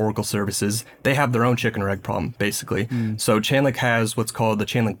pay for Oracle services. They have their own chicken or egg problem, basically. So Chainlink has what's called the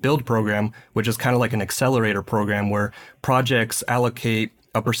Chainlink Build program, which is kind of like an accelerator program where projects allocate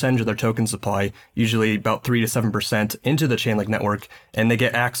a percentage of their token supply, usually about 3 to 7%, into the Chainlink network, and they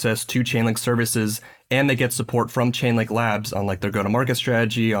get access to Chainlink services, and they get support from Chainlink Labs on like their go-to-market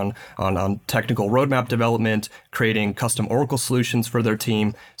strategy, on technical roadmap development, creating custom Oracle solutions for their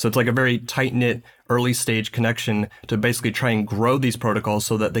team. So it's like a very tight-knit early stage connection to basically try and grow these protocols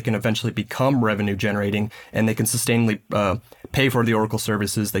so that they can eventually become revenue generating, and they can sustainably pay for the Oracle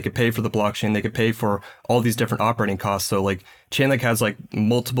services. They could pay for the blockchain. They could pay for all these different operating costs. So like Chainlink has like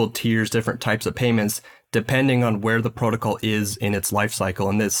multiple tiers, different types of payments, depending on where the protocol is in its life cycle.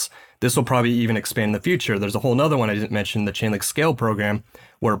 And this will probably even expand in the future. There's a whole nother one I didn't mention, the Chainlink Scale program,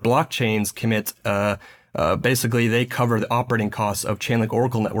 where blockchains commit basically they cover the operating costs of Chainlink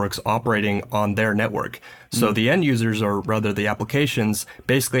Oracle networks operating on their network. So the end users, or rather the applications,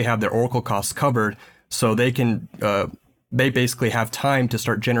 basically have their Oracle costs covered, so they can they basically have time to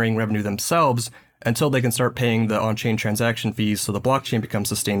start generating revenue themselves until they can start paying the on-chain transaction fees so the blockchain becomes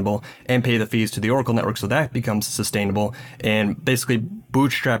sustainable, and pay the fees to the Oracle network so that becomes sustainable, and basically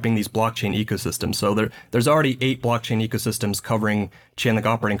bootstrapping these blockchain ecosystems. So there's already 8 blockchain ecosystems covering Chainlink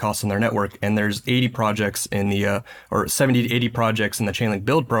operating costs on their network, and there's 80 projects in the or 70 to 80 projects in the Chainlink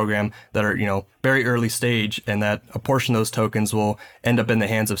build program that are very early stage, and that a portion of those tokens will end up in the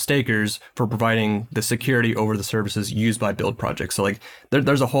hands of stakers for providing the security over the services used by build projects. So like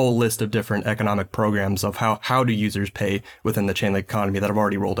there's a whole list of different economic programs of how do users pay within the Chainlink economy that have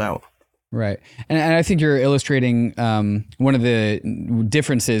already rolled out. Right. And I think you're illustrating one of the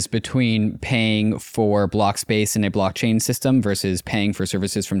differences between paying for block space in a blockchain system versus paying for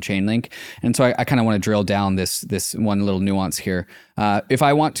services from Chainlink. And so I kind of want to drill down this one little nuance here. If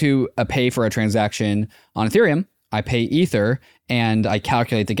I want to pay for a transaction on Ethereum, I pay Ether and I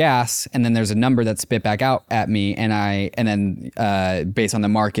calculate the gas, and then there's a number that's spit back out at me, and then based on the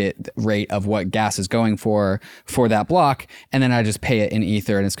market rate of what gas is going for that block, and then I just pay it in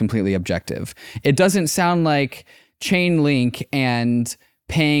Ether, and it's completely objective. It doesn't sound like Chainlink and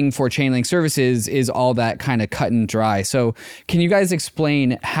paying for Chainlink services is all that kind of cut and dry. So can you guys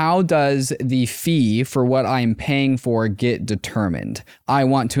explain, how does the fee for what I'm paying for get determined? I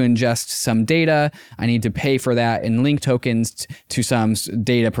want to ingest some data. I need to pay for that in link tokens to some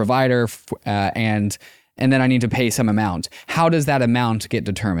data provider, and then I need to pay some amount. How does that amount get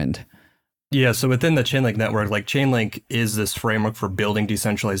determined? Yeah, so within the Chainlink network, like Chainlink is this framework for building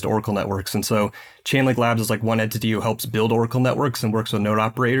decentralized Oracle networks. And so Chainlink Labs is like one entity who helps build Oracle networks and works with node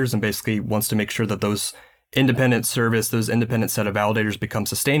operators and basically wants to make sure that those independent set of validators become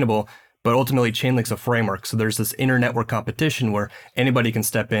sustainable. But ultimately, Chainlink's a framework. So there's this inter-network competition where anybody can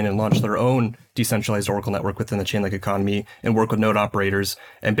step in and launch their own decentralized Oracle network within the Chainlink economy and work with node operators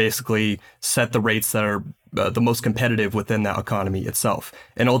and basically set the rates that are the most competitive within that economy itself.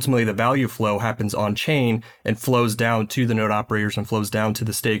 And ultimately, the value flow happens on chain and flows down to the node operators and flows down to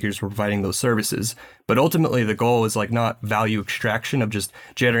the stakers who are providing those services. But ultimately, the goal is like not value extraction of just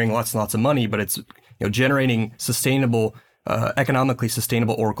generating lots and lots of money, but it's generating sustainable, economically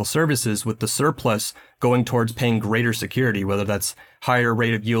sustainable Oracle services, with the surplus going towards paying greater security, whether that's higher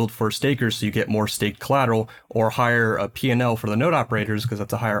rate of yield for stakers so you get more staked collateral, or higher P&L for the node operators because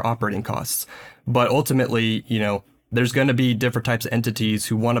that's a higher operating costs. But ultimately, there's going to be different types of entities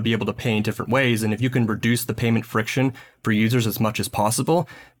who want to be able to pay in different ways. And if you can reduce the payment friction for users as much as possible,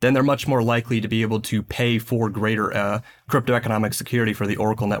 then they're much more likely to be able to pay for greater crypto economic security for the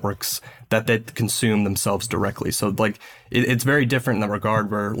Oracle networks that they consume themselves directly. So like it's very different in that regard,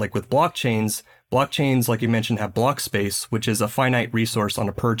 where like with blockchains, like you mentioned, have block space, which is a finite resource on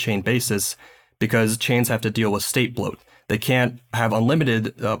a per chain basis, because chains have to deal with state bloat. They can't have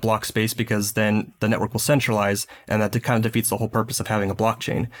unlimited block space because then the network will centralize, and that kind of defeats the whole purpose of having a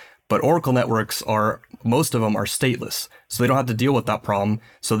blockchain. But Oracle networks most of them are stateless, so they don't have to deal with that problem.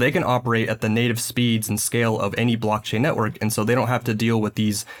 So they can operate at the native speeds and scale of any blockchain network, and so they don't have to deal with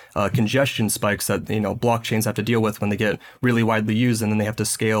these congestion spikes that blockchains have to deal with when they get really widely used, and then they have to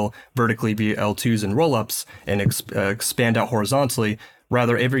scale vertically via L2s and rollups and expand out horizontally.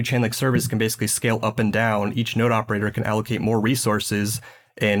 Rather, every Chainlink service can basically scale up and down. Each node operator can allocate more resources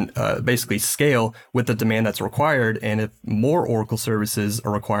and basically scale with the demand that's required. And if more Oracle services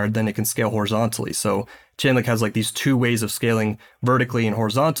are required, then it can scale horizontally. So Chainlink has like these two ways of scaling vertically and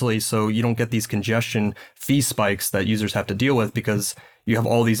horizontally, so you don't get these congestion fee spikes that users have to deal with, because you have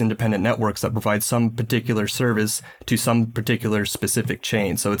all these independent networks that provide some particular service to some particular specific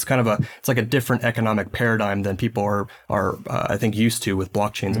chain. So it's kind of it's like a different economic paradigm than people are I think used to with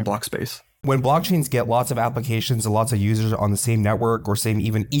blockchains and block space. When blockchains get lots of applications and lots of users on the same network or same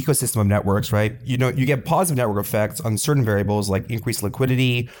even ecosystem of networks, right? You get positive network effects on certain variables like increased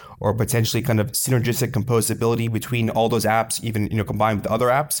liquidity or potentially kind of synergistic composability between all those apps, even combined with other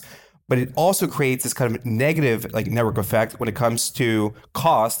apps. But it also creates this kind of negative like network effect when it comes to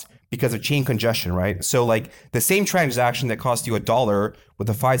cost because of chain congestion, right? So like the same transaction that cost you $1 with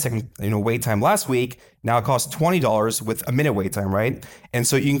a 5-second wait time last week, now it costs $20 with a minute wait time, right? And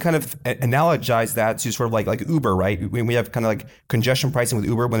so you can kind of analogize that to sort of like Uber, right? When we have kind of like congestion pricing with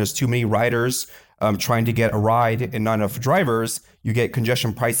Uber, when there's too many riders trying to get a ride and not enough drivers, you get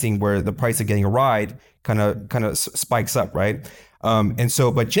congestion pricing where the price of getting a ride kind of spikes up, right? But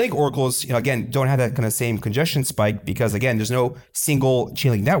Chainlink oracles, again, don't have that kind of same congestion spike because, again, there's no single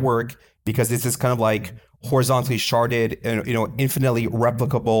Chainlink network, because this is kind of like horizontally sharded and, infinitely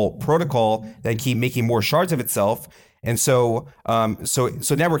replicable protocol that keep making more shards of itself. And so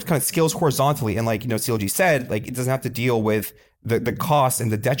network kind of scales horizontally. And like, CLG said, like it doesn't have to deal with the costs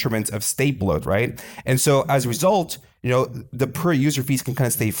and the detriments of state bloat, right? And so as a result, the per user fees can kind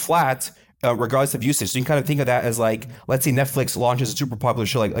of stay flat regardless of usage. So you can kind of think of that as like, let's say Netflix launches a super popular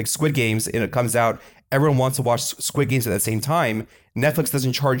show like Squid Games, and it comes out, everyone wants to watch Squid Games at the same time. Netflix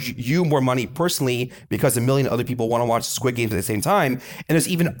doesn't charge you more money personally because a million other people want to watch Squid Games at the same time. And there's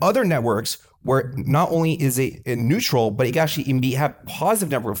even other networks where not only is it neutral, but it can actually even have positive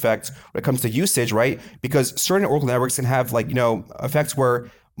network effects when it comes to usage, right? Because certain Oracle networks can have effects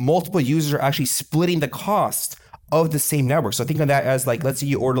where multiple users are actually splitting the cost of the same network. So think of that as like, let's say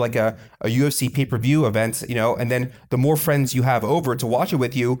you order like a UFC pay-per-view event, and then the more friends you have over to watch it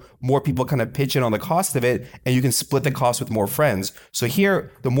with you, more people kind of pitch in on the cost of it, and you can split the cost with more friends. So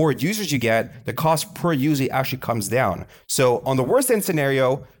here, the more users you get, the cost per user actually comes down. So on the worst end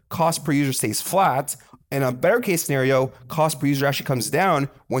scenario, cost per user stays flat. And a better case scenario, cost per user actually comes down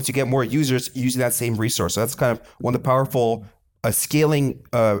once you get more users using that same resource. So that's kind of one of the powerful scaling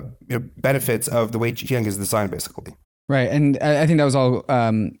benefits of the way Chainlink is designed, basically. Right, and I think that was all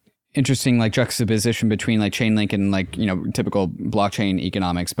interesting, like juxtaposition between like Chainlink and like typical blockchain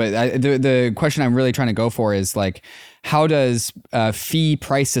economics. But the question I'm really trying to go for is like, how does fee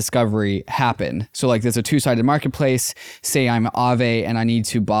price discovery happen? So like, there's a two-sided marketplace. Say I'm Aave and I need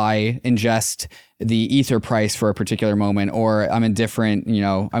to ingest the ether price for a particular moment, or I'm a different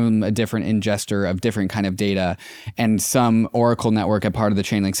ingester of different kind of data, and some Oracle network, a part of the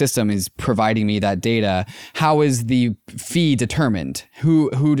Chainlink system, is providing me that data. How is the fee determined?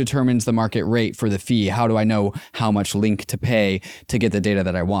 Who determines the market rate for the fee? How do I know how much link to pay to get the data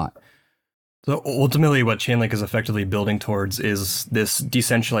that I want? So ultimately what Chainlink is effectively building towards is this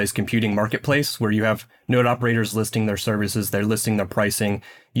decentralized computing marketplace where you have node operators listing their services, they're listing their pricing.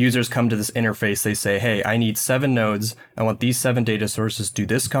 Users come to this interface, they say, hey, I need 7 nodes. I want these 7 data sources, do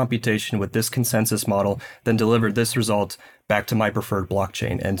this computation with this consensus model, then deliver this result back to my preferred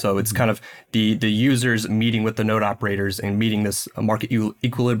blockchain. And so it's kind of the users meeting with the node operators and meeting this market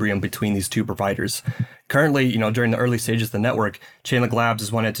equilibrium between these two providers. Currently, during the early stages of the network, Chainlink Labs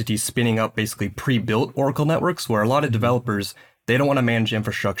is one entity spinning up basically pre-built Oracle networks where a lot of developers, they don't want to manage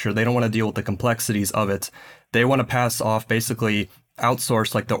infrastructure. They don't want to deal with the complexities of it. They want to pass off basically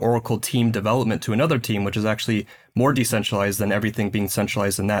outsource like the Oracle team development to another team, which is actually more decentralized than everything being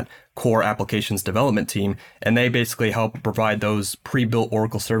centralized in that core applications development team. And they basically help provide those pre-built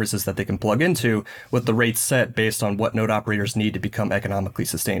Oracle services that they can plug into with the rates set based on what node operators need to become economically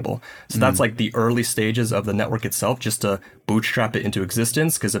sustainable. So that's like the early stages of the network itself, just to bootstrap it into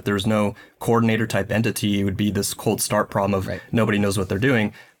existence. Because if there's no coordinator type entity, it would be this cold start problem of nobody knows what they're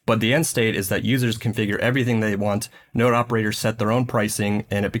doing. But the end state is that users configure everything they want, node operators set their own pricing,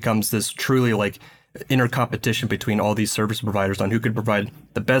 and it becomes this truly like inner competition between all these service providers on who could provide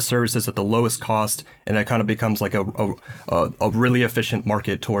the best services at the lowest cost, and it kind of becomes like a really efficient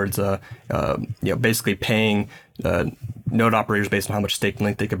market towards basically paying node operators based on how much stake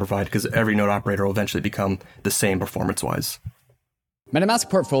link they could provide, because every node operator will eventually become the same performance-wise. MetaMask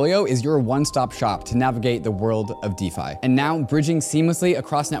Portfolio is your one-stop shop to navigate the world of DeFi. And now, bridging seamlessly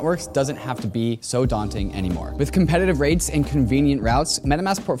across networks doesn't have to be so daunting anymore. With competitive rates and convenient routes,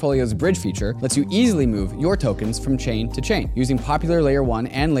 MetaMask Portfolio's bridge feature lets you easily move your tokens from chain to chain using popular Layer 1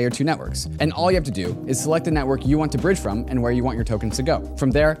 and Layer 2 networks. And all you have to do is select the network you want to bridge from and where you want your tokens to go.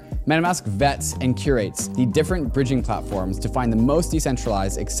 From there, MetaMask vets and curates the different bridging platforms to find the most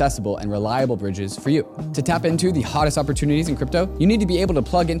decentralized, accessible, and reliable bridges for you. To tap into the hottest opportunities in crypto, you need to be able to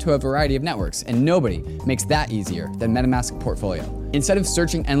plug into a variety of networks, and nobody makes that easier than MetaMask Portfolio. Instead of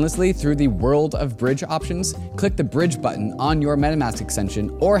searching endlessly through the world of bridge options, click the bridge button on your MetaMask extension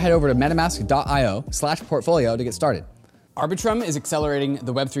or head over to metamask.io/portfolio to get started. Arbitrum is accelerating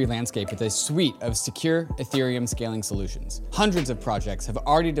the Web3 landscape with a suite of secure Ethereum scaling solutions. Hundreds of projects have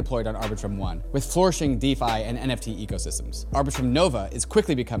already deployed on Arbitrum 1, with flourishing DeFi and NFT ecosystems. Arbitrum Nova is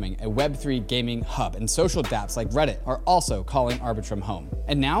quickly becoming a Web3 gaming hub, and social dApps like Reddit are also calling Arbitrum home.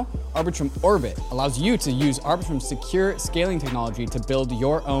 And now, Arbitrum Orbit allows you to use Arbitrum's secure scaling technology to build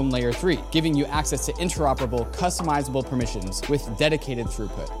your own Layer 3, giving you access to interoperable, customizable permissions with dedicated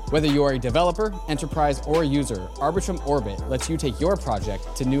throughput. Whether you are a developer, enterprise, or user, Arbitrum Orbit lets you take your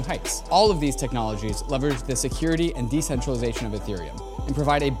project to new heights. All of these technologies leverage the security and decentralization of Ethereum and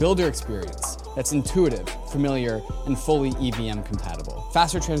provide a builder experience that's intuitive, familiar, and fully EVM compatible.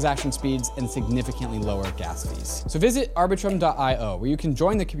 Faster transaction speeds and significantly lower gas fees. So visit arbitrum.io, where you can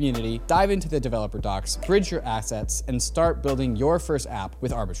join the community, dive into the developer docs, bridge your assets, and start building your first app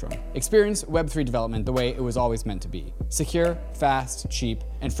with Arbitrum. Experience Web3 development the way it was always meant to be: secure, fast, cheap,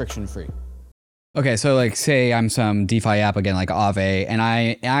 and friction-free. Okay, so like say I'm some DeFi app again like Aave, and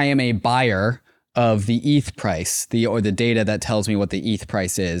I am a buyer of the ETH price, or the data that tells me what the ETH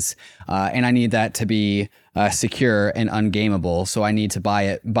price is, and I need that to be secure and ungameable. So I need to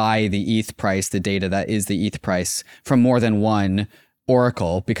buy the ETH price, the data that is the ETH price, from more than one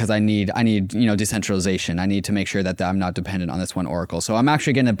oracle, because I need decentralization. I need to make sure that I'm not dependent on this one oracle. So I'm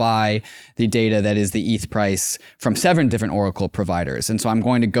actually going to buy the data that is the ETH price from 7 different oracle providers. And so I'm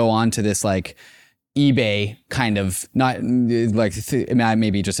going to go on to this like eBay kind of, not like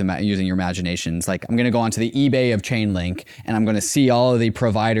maybe just using your imaginations. Like I'm going to go onto the eBay of Chainlink and I'm going to see all of the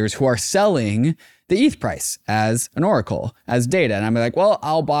providers who are selling the ETH price as an oracle, as data. And I'm like, well,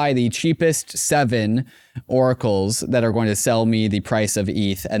 I'll buy the cheapest 7 oracles that are going to sell me the price of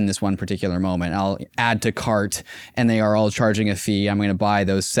ETH in this one particular moment. I'll add to cart and they are all charging a fee. I'm going to buy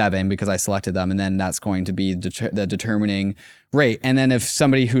those 7 because I selected them. And then that's going to be the determining rate. And then if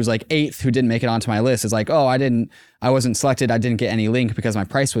somebody who's like 8th who didn't make it onto my list is like, oh, I wasn't selected, I didn't get any link because my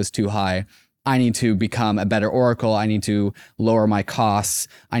price was too high, I need to become a better oracle. I need to lower my costs.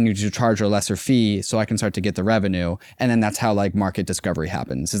 I need to charge a lesser fee so I can start to get the revenue. And then that's how like market discovery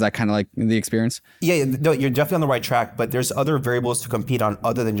happens. Is that kind of like the experience? Yeah, no, you're definitely on the right track, but there's other variables to compete on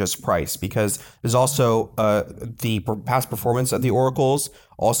other than just price, because there's also the past performance of the oracles.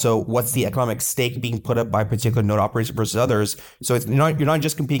 Also, what's the economic stake being put up by particular node operators versus others? So you're not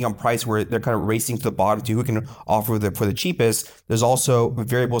just competing on price where they're kind of racing to the bottom to who can offer for the cheapest. There's also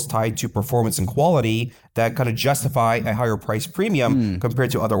variables tied to performance and quality that kind of justify a higher price premium compared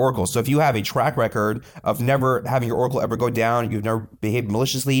to other oracles. So if you have a track record of never having your oracle ever go down, you've never behaved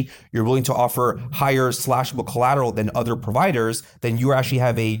maliciously, you're willing to offer higher slashable collateral than other providers, then you actually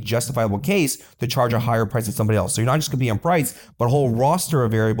have a justifiable case to charge a higher price than somebody else. So you're not just competing on price, but a whole roster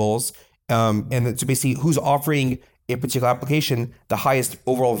of variables, and to basically who's offering a particular application the highest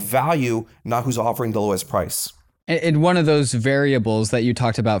overall value, not who's offering the lowest price. And one of those variables that you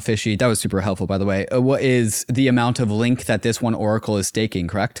talked about, Fishy, that was super helpful, by the way, what is the amount of link that this one oracle is staking,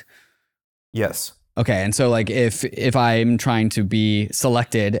 correct? Yes. Okay, and so like if I'm trying to be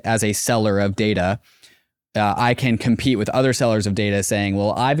selected as a seller of data, I can compete with other sellers of data saying,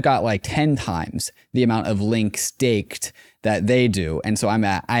 well, I've got like 10 times the amount of link staked that they do. And so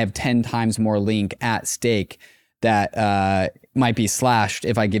I have 10 times more link at stake that might be slashed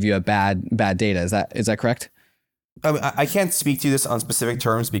if I give you a bad data. Is that correct? I can't speak to this on specific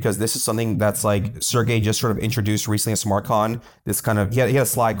terms because this is something that's like Sergey just sort of introduced recently at SmartCon. This kind of, he had a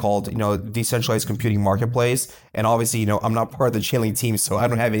slide called, decentralized computing marketplace. And obviously, I'm not part of the Chainlink team, so I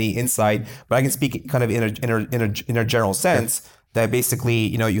don't have any insight, but I can speak kind of in a general sense that basically,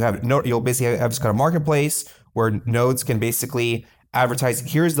 you'll basically have this kind of marketplace where nodes can basically advertise.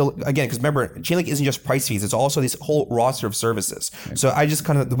 Because remember, Chainlink isn't just price fees, it's also this whole roster of services. Right. So I just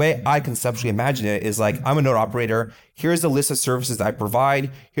the way I conceptually imagine it is like, I'm a node operator, here's the list of services that I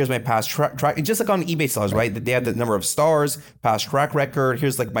provide, here's my past track, just like on eBay sellers, right? They have the number of stars, past track record,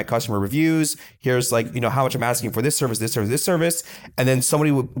 here's like my customer reviews, here's like, how much I'm asking for this service, and then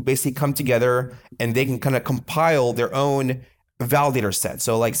somebody would basically come together and they can kind of compile their own validator set.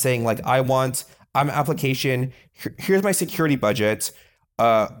 So like saying like, I'm an application. Here's my security budget.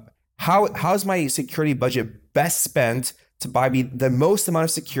 How's my security budget best spent to buy me the most amount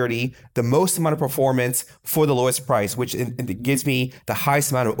of security, the most amount of performance for the lowest price, which it gives me the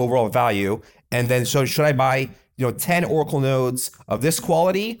highest amount of overall value. And then, so should I buy 10 Oracle nodes of this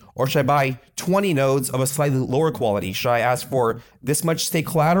quality, or should I buy 20 nodes of a slightly lower quality? Should I ask for this much stake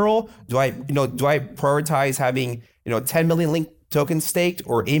collateral? Do I prioritize having 10 million link tokens staked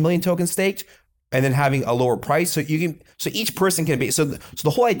or 8 million tokens staked, and then having a lower price? So each person can be, so the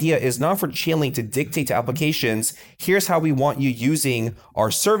whole idea is not for Chainlink to dictate to applications, here's how we want you using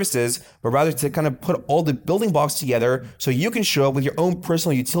our services, but rather to kind of put all the building blocks together so you can show up with your own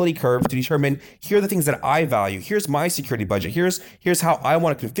personal utility curve to determine, here are the things that I value, here's my security budget, here's how I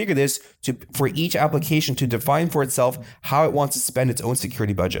want to configure this for each application to define for itself how it wants to spend its own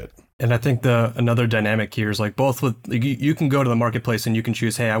security budget. And I think another dynamic here is like both with, you can go to the marketplace and you can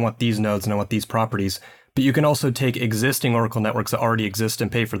choose, hey, I want these nodes and I want these properties, but you can also take existing Oracle networks that already exist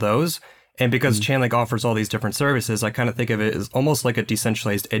and pay for those. And because Chainlink offers all these different services, I kind of think of it as almost like a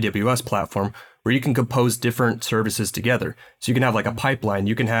decentralized AWS platform where you can compose different services together. So you can have like a pipeline,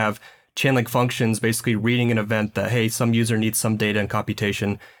 you can have Chainlink functions basically reading an event that, hey, some user needs some data and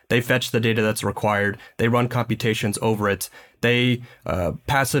computation. They fetch the data that's required. They run computations over it. They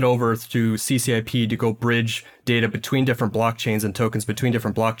pass it over to CCIP to go bridge data between different blockchains and tokens between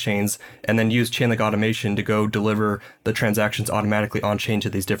different blockchains, and then use Chainlink automation to go deliver the transactions automatically on chain to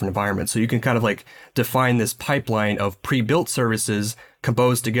these different environments. So you can kind of like define this pipeline of pre-built services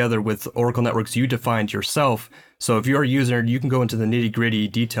composed together with Oracle networks you defined yourself. So if you're a user, you can go into the nitty-gritty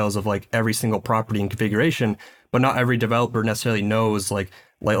details of like every single property and configuration, but not every developer necessarily knows like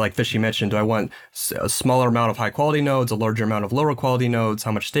like Fishy mentioned, do I want a smaller amount of high quality nodes, a larger amount of lower quality nodes?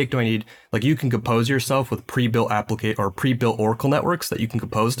 How much stake do I need? Like you can compose yourself with pre-built pre-built Oracle networks that you can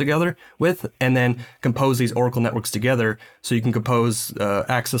compose together with, and then compose these Oracle networks together so you can compose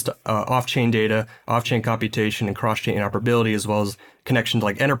access to off-chain data, off-chain computation, and cross-chain interoperability, as well as connection to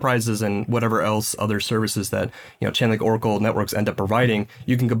like enterprises and whatever else other services that Chainlink Oracle networks end up providing.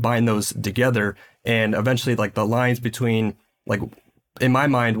 You can combine those together, and eventually like the lines between like, in my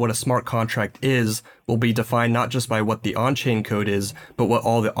mind, what a smart contract is will be defined not just by what the on-chain code is, but what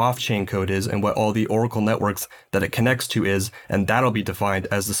all the off-chain code is and what all the Oracle networks that it connects to is. And that'll be defined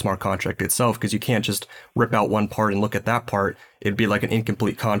as the smart contract itself, because you can't just rip out one part and look at that part. It'd be like an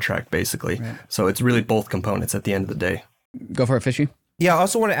incomplete contract, basically. Right. So it's really both components at the end of the day. Go for it, Fishy. Yeah, I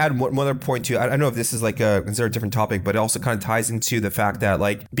also want to add one other point too. I don't know if this is like considered a different topic, but it also kind of ties into the fact that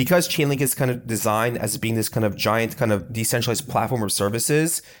like, because Chainlink is kind of designed as being this kind of giant kind of decentralized platform of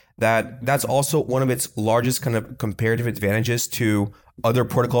services, that's also one of its largest kind of comparative advantages to other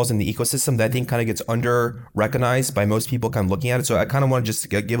protocols in the ecosystem that I think kind of gets under recognized by most people kind of looking at it. So I kind of want to just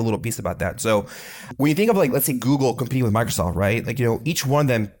give a little piece about that. So when you think of like, let's say Google competing with Microsoft, right? Like, each one of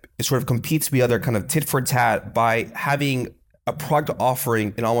them sort of competes with the other kind of tit for tat by having a product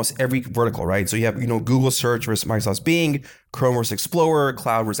offering in almost every vertical, right? So you have, Google Search versus Microsoft's Bing, Chrome versus Explorer,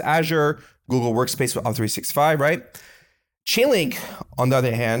 Cloud versus Azure, Google Workspace with Office 365, right? Chainlink, on the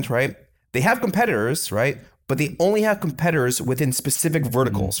other hand, right? They have competitors, right? But they only have competitors within specific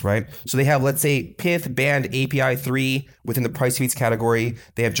verticals, right? So they have, let's say, Pyth, Band, API 3 within the price feeds category.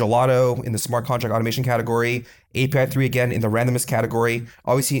 They have Gelato in the smart contract automation category. API 3 again in the randomness category.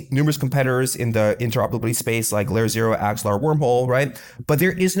 Obviously, numerous competitors in the interoperability space like Layer 0, Axelar, Wormhole, right? But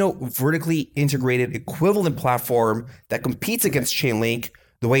there is no vertically integrated equivalent platform that competes against Chainlink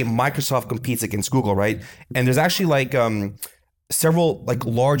the way Microsoft competes against Google, right? And there's actually like several like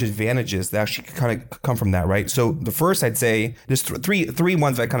large advantages that actually kind of come from that, right? So the first, I'd say there's three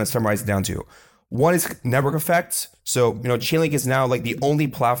ones that I kind of summarize it down to. One is network effects. So, Chainlink is now like the only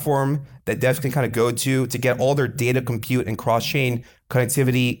platform that devs can kind of go to get all their data, compute, and cross-chain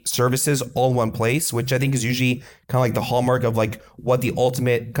connectivity services all in one place, which I think is usually kind of like the hallmark of like what the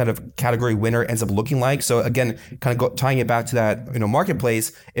ultimate kind of category winner ends up looking like. So again, kind of tying it back to that,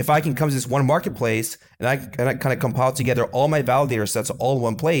 marketplace, if I can come to this one marketplace and I kind of compile together all my validator sets all in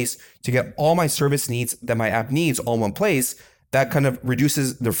one place to get all my service needs that my app needs all in one place, that kind of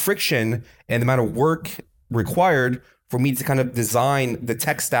reduces the friction and the amount of work required for me to kind of design the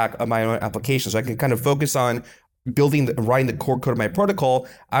tech stack of my own application. So I can kind of focus on writing the core code of my protocol.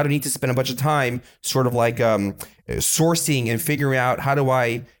 I don't need to spend a bunch of time sort of like sourcing and figuring out how do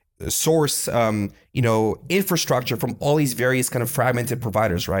I source, infrastructure from all these various kind of fragmented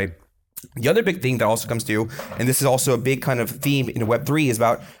providers, right? The other big thing that also comes to, and this is also a big kind of theme in Web3, is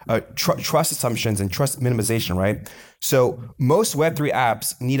about trust assumptions and trust minimization, right? So most Web3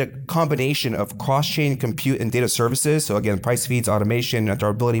 apps need a combination of cross-chain compute and data services. So again, price feeds, automation,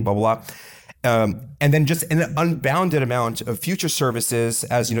 interoperability, blah, blah, blah. And then just an unbounded amount of future services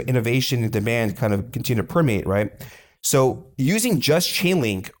as innovation and demand kind of continue to permeate, right? So using just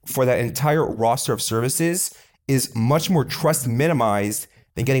Chainlink for that entire roster of services is much more trust minimized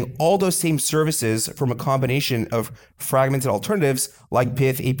than getting all those same services from a combination of fragmented alternatives like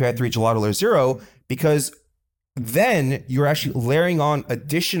Pyth, API 3, Gelato, Layer 0, because then you're actually layering on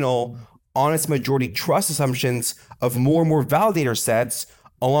additional honest majority trust assumptions of more and more validator sets,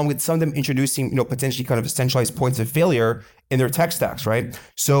 along with some of them introducing, potentially kind of centralized points of failure in their tech stacks, right?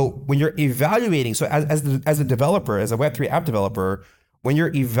 So when you're evaluating, so as a developer, as a Web3 app developer, when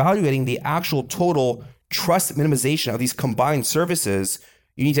you're evaluating the actual total trust minimization of these combined services,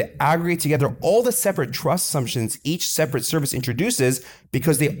 you need to aggregate together all the separate trust assumptions each separate service introduces,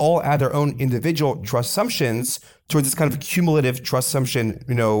 because they all add their own individual trust assumptions towards this kind of cumulative trust assumption,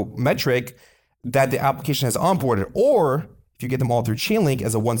 metric that the application has onboarded. Or if you get them all through Chainlink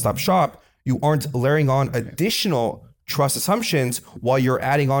as a one-stop shop, you aren't layering on additional trust assumptions while you're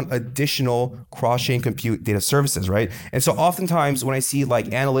adding on additional cross-chain compute data services, right? And so oftentimes when I see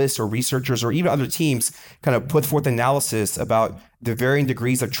like analysts or researchers or even other teams kind of put forth analysis about the varying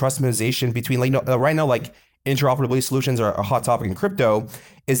degrees of trust minimization between right now, like interoperability solutions are a hot topic in crypto,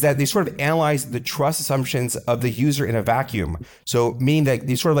 is that they sort of analyze the trust assumptions of the user in a vacuum. So meaning that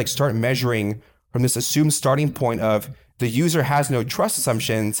they sort of like start measuring from this assumed starting point of the user has no trust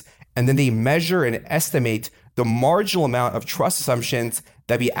assumptions, and then they measure and estimate the marginal amount of trust assumptions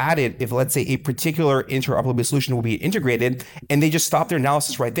that be added if, let's say, a particular interoperability solution will be integrated, and they just stop their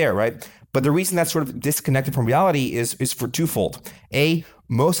analysis right there, right? But the reason that's sort of disconnected from reality is for twofold. A,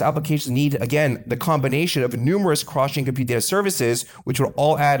 most applications need, again, the combination of numerous cross-chain compute data services, which will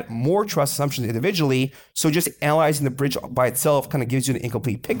all add more trust assumptions individually. So just analyzing the bridge by itself kind of gives you an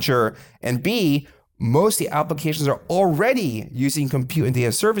incomplete picture. And B, most of the applications are already using compute and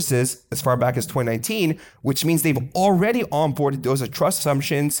data services as far back as 2019, which means they've already onboarded those trust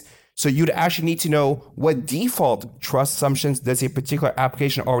assumptions. So you'd actually need to know what default trust assumptions does a particular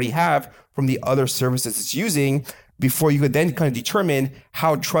application already have from the other services it's using before you could then kind of determine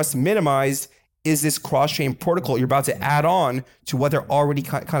how trust minimized is this cross-chain protocol you're about to add on to what they're already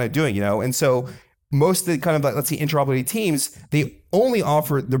kind of doing, And so most of the kind of like, let's say interoperability teams, they only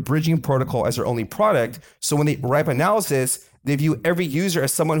offer the bridging protocol as their only product. So when they write analysis, they view every user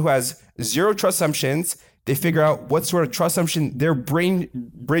as someone who has zero trust assumptions. They figure out what sort of trust assumption their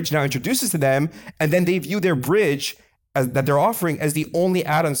bridge now introduces to them. And then they view their bridge that they're offering as the only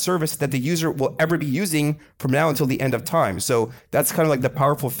add-on service that the user will ever be using from now until the end of time. So that's kind of like the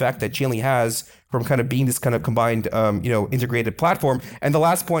powerful effect that Chainlink has from kind of being this kind of combined, integrated platform. And the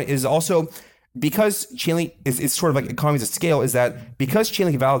last point is also, because Chainlink is sort of like economies of scale, is that because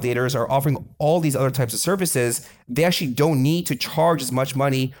Chainlink validators are offering all these other types of services, they actually don't need to charge as much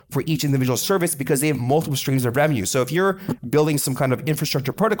money for each individual service because they have multiple streams of revenue. So if you're building some kind of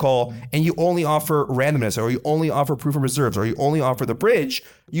infrastructure protocol and you only offer randomness, or you only offer proof of reserves, or you only offer the bridge,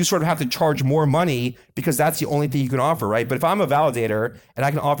 you sort of have to charge more money because that's the only thing you can offer, right? But if I'm a validator and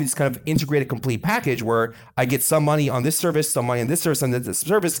I can offer this kind of integrated complete package where I get some money on this service, some money on this service, and this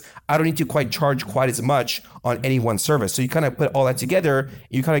service, I don't need to charge quite as much on any one service. So you kind of put all that together,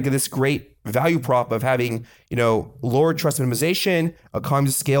 you kind of get this great value prop of having, lower trust minimization,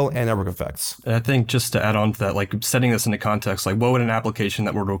 economies of scale, and network effects. And I think just to add on to that, like setting this into context, like what would an application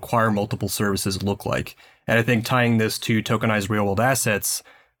that would require multiple services look like? And I think tying this to tokenized real world assets,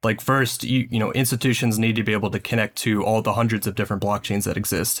 like first, institutions need to be able to connect to all the hundreds of different blockchains that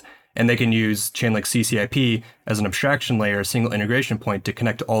exist. And they can use Chainlink CCIP as an abstraction layer, a single integration point to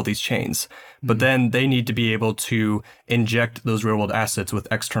connect to all these chains. But then they need to be able to inject those real world assets with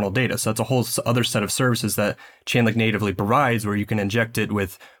external data. So that's a whole other set of services that Chainlink natively provides, where you can inject it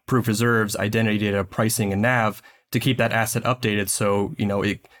with proof reserves, identity data, pricing, and nav to keep that asset updated. So,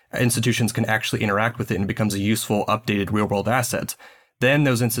 institutions can actually interact with it and it becomes a useful, updated real world asset. Then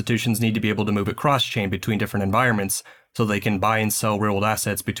those institutions need to be able to move it cross-chain between different environments so they can buy and sell real-world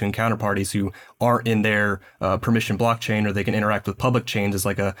assets between counterparties who aren't in their permission blockchain, or they can interact with public chains as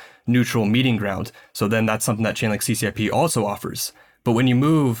like a neutral meeting ground. So then that's something that Chainlink CCIP also offers. But when you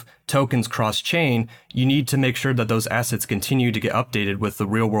move tokens cross-chain, you need to make sure that those assets continue to get updated with the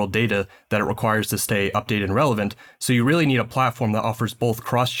real-world data that it requires to stay updated and relevant. So you really need a platform that offers both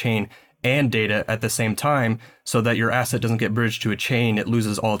cross-chain and data at the same time, so that your asset doesn't get bridged to a chain, it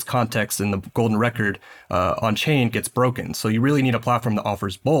loses all its context, and the golden record on chain gets broken. So you really need a platform that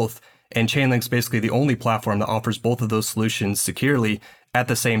offers both, and Chainlink's basically the only platform that offers both of those solutions securely at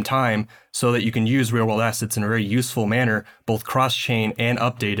the same time, so that you can use real world assets in a very useful manner, both cross-chain and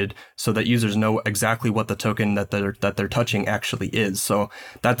updated, so that users know exactly what the token that they're touching actually is. So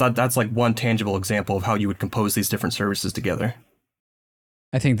that's like one tangible example of how you would compose these different services together.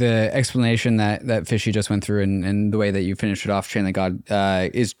 I think the explanation that Fishy just went through and the way that you finished it off,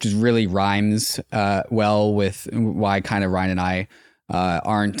 ChainLinkGod, is just really rhymes well with why kind of Ryan and I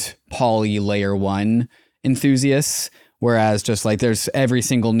aren't poly layer one enthusiasts. Whereas just like there's every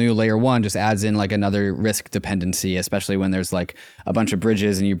single new layer one just adds in like another risk dependency, especially when there's like a bunch of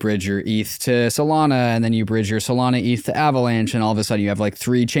bridges and you bridge your ETH to Solana and then you bridge your Solana ETH to Avalanche, and all of a sudden you have like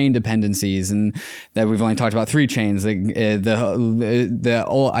 3 chain dependencies, and that we've only talked about 3 chains. The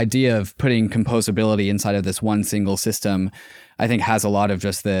whole idea of putting composability inside of this one single system, I think, has a lot of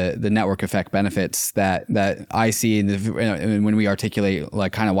just the network effect benefits that I see when we articulate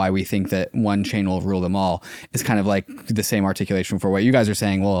like kind of why we think that one chain will rule them all. Is kind of like the same articulation for what you guys are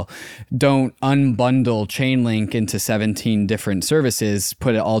saying. Well, don't unbundle Chainlink into 17 different services,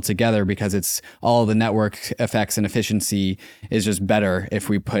 put it all together, because it's all the network effects and efficiency is just better if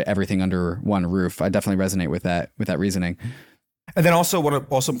we put everything under one roof. I definitely resonate with that reasoning. And then also what I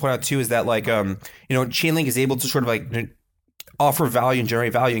also point out too is that like Chainlink is able to sort of like offer value and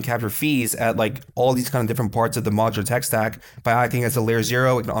generate value and capture fees at like all these kind of different parts of the modular tech stack by acting as a layer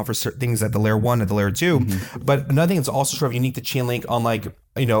 0. It can offer certain things at the layer 1, at the layer 2. Mm-hmm. But another thing that's also sort of unique to Chainlink, unlike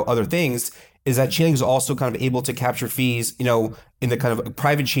other things, is that Chainlink is also kind of able to capture fees, in the kind of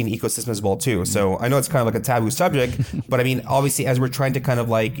private chain ecosystem as well too. So I know it's kind of like a taboo subject, but I mean, obviously, as we're trying to kind of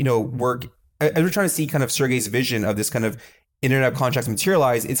like work, as we're trying to see kind of Sergey's vision of this kind of internet contracts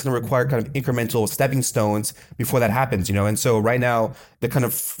materialize, it's going to require kind of incremental stepping stones before that happens, And so right now, the kind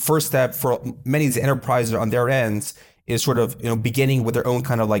of first step for many of these enterprises on their ends is sort of beginning with their own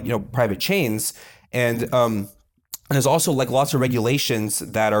kind of like private chains, and there's also like lots of regulations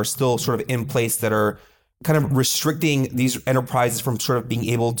that are still sort of in place that are kind of restricting these enterprises from sort of being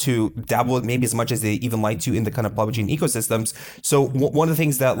able to dabble maybe as much as they even like to in the kind of public chain ecosystems. So one of the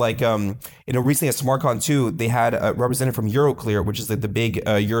things that like recently at SmartCon 2, they had a representative from Euroclear, which is like the big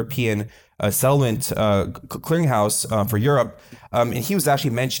European settlement clearinghouse for Europe, and he was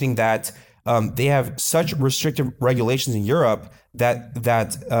actually mentioning that they have such restrictive regulations in Europe that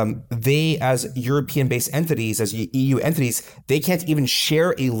they, as European-based entities, as EU entities, they can't even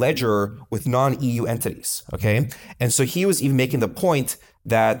share a ledger with non-EU entities. Okay, and so he was even making the point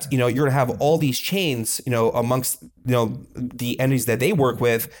that you're going to have all these chains amongst the entities that they work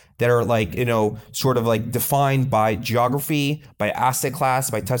with that are like sort of like defined by geography, by asset class,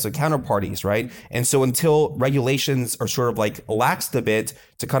 by types of counterparties, right? And so until regulations are sort of like laxed a bit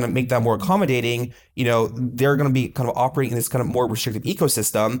to kind of make that more accommodating, they're going to be kind of operating in this kind of more restrictive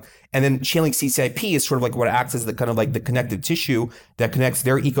ecosystem. And then Chainlink CCIP is sort of like what acts as the kind of like the connective tissue that connects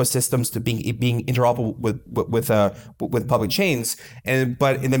their ecosystems to being interoperable with public chains.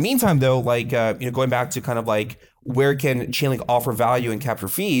 But in the meantime, though, like going back to kind of like where can Chainlink offer value and capture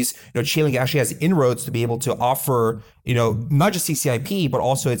fees? Chainlink actually has inroads to be able to offer, not just CCIP, but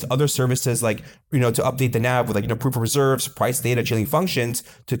also its other services like, to update the nav with like, proof of reserves, price data, Chainlink functions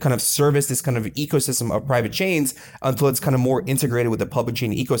to kind of service this kind of ecosystem of private chains until it's kind of more integrated with the public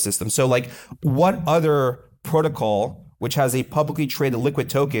chain ecosystem. So like what other protocol which has a publicly traded liquid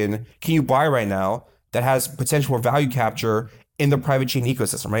token can you buy right now that has potential for value capture in the private chain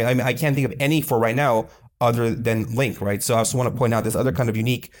ecosystem, right? I mean, I can't think of any for right now other than Link, right? So I also want to point out this other kind of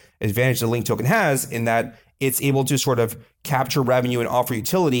unique advantage the Link token has in that it's able to sort of capture revenue and offer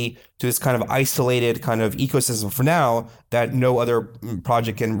utility to this kind of isolated kind of ecosystem for now that no other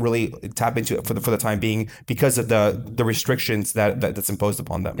project can really tap into for the time being because of the restrictions that's imposed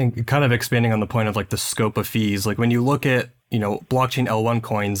upon them. And kind of expanding on the point of like the scope of fees, like when you look at, blockchain L1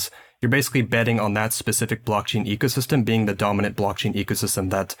 coins, you're basically betting on that specific blockchain ecosystem being the dominant blockchain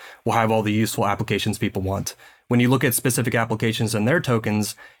ecosystem that will have all the useful applications people want. When you look at specific applications and their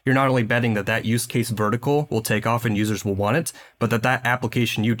tokens, you're not only betting that that use case vertical will take off and users will want it, but that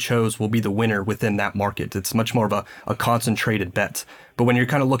application you chose will be the winner within that market. It's much more of a concentrated bet. But when you're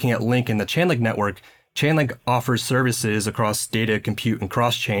kind of looking at Link and the Chainlink network, Chainlink offers services across data, compute, and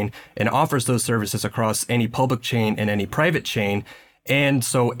cross-chain, and offers those services across any public chain and any private chain. And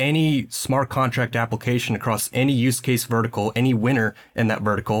so any smart contract application across any use case vertical, any winner in that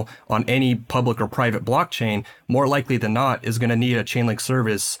vertical on any public or private blockchain, more likely than not is going to need a Chainlink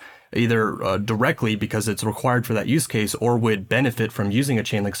service either directly because it's required for that use case or would benefit from using a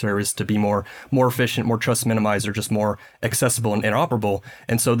Chainlink service to be more efficient, more trust minimized, or just more accessible and interoperable.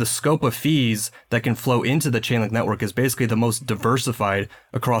 And so the scope of fees that can flow into the Chainlink network is basically the most diversified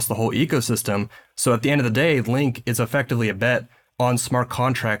across the whole ecosystem. So at the end of the day, Link is effectively a bet on smart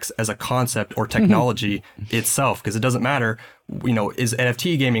contracts as a concept or technology itself, because it doesn't matter, is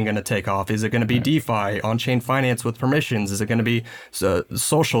NFT gaming going to take off? Is it going to be DeFi, on-chain finance with permissions? Is it going to be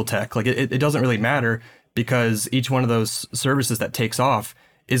social tech? Like it doesn't really matter because each one of those services that takes off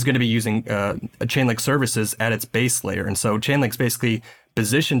is going to be using Chainlink services at its base layer. And so Chainlink's basically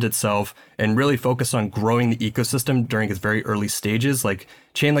positioned itself and really focused on growing the ecosystem during its very early stages. Like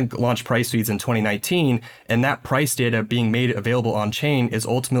Chainlink launched price feeds in 2019, and that price data being made available on chain is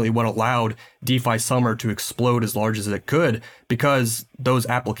ultimately what allowed DeFi Summer to explode as large as it could, because those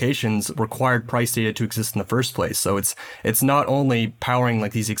applications required price data to exist in the first place. So it's not only powering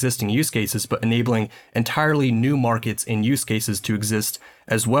like these existing use cases, but enabling entirely new markets and use cases to exist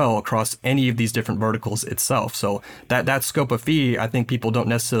as well across any of these different verticals itself. So that scope of fee, I think people don't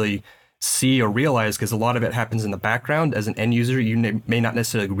necessarily see or realize, because a lot of it happens in the background. As an end user, you may not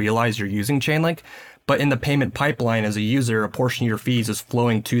necessarily realize you're using Chainlink, but in the payment pipeline as a user, a portion of your fees is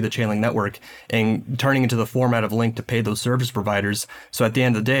flowing to the Chainlink network and turning into the format of Link to pay those service providers. So at the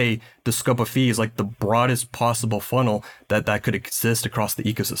end of the day, the scope of fee is like the broadest possible funnel that could exist across the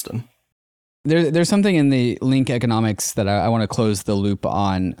ecosystem. There's something in the Link economics that I want to close the loop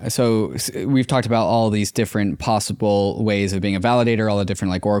on. So we've talked about all these different possible ways of being a validator, all the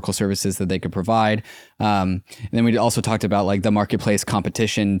different like Oracle services that they could provide. And then we also talked about like the marketplace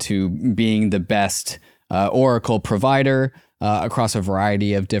competition to being the best Oracle provider across a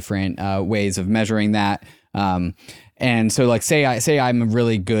variety of different ways of measuring that. And so like say I'm a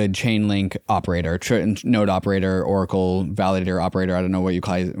really good Chainlink operator, node operator, Oracle validator operator. I don't know what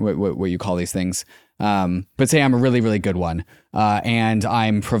you call these things. But say I'm a really, really good one. And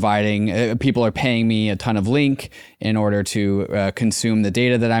I'm providing, people are paying me a ton of Link in order to consume the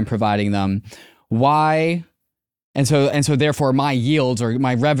data that I'm providing them. Why And so therefore my yields or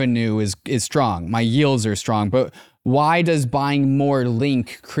my revenue is strong. My yields are strong. But why does buying more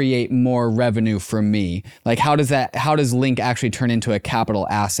Link create more revenue for me? Like how does Link actually turn into a capital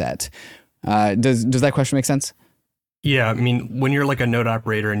asset? Does that question make sense? Yeah, I mean, when you're like a node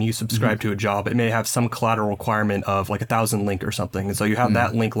operator and you subscribe to a job, it may have some collateral requirement of like 1,000 Link or something. And so you have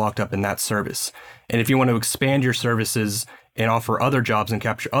that Link locked up in that service. And if you want to expand your services and offer other jobs and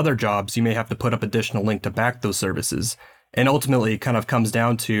capture other jobs, you may have to put up additional Link to back those services. And ultimately, it kind of comes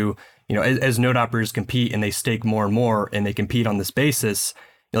down to, as node operators compete and they stake more and more and they compete on this basis,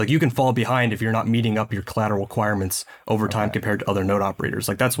 like you can fall behind if you're not meeting up your collateral requirements over time compared to other node operators.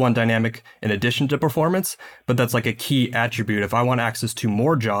 Like that's one dynamic in addition to performance, but that's like a key attribute. If I want access to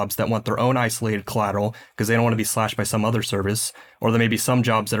more jobs that want their own isolated collateral because they don't want to be slashed by some other service, or there may be some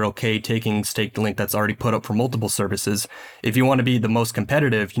jobs that are okay taking staked Link that's already put up for multiple services. If you want to be the most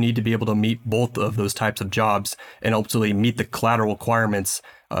competitive, you need to be able to meet both of those types of jobs and ultimately meet the collateral requirements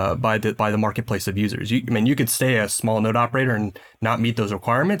by the marketplace of users. You could stay a small node operator and not meet those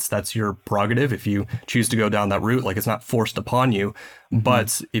requirements. That's your prerogative if you choose to go down that route. Like it's not forced upon you.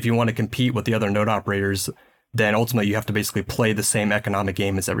 But if you want to compete with the other node operators, then ultimately you have to basically play the same economic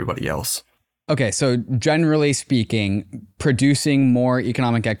game as everybody else. Okay, so generally speaking, producing more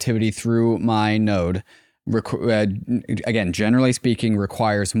economic activity through my node, again, generally speaking,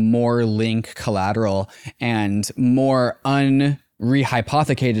 requires more Link collateral, and more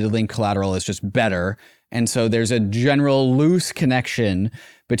rehypothecated Link collateral is just better. And so there's a general loose connection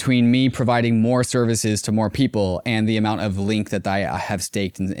between me providing more services to more people and the amount of Link that I have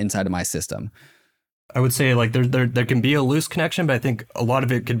staked inside of my system. I would say like there can be a loose connection, but I think a lot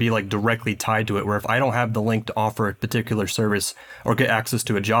of it could be like directly tied to it, where if I don't have the Link to offer a particular service or get access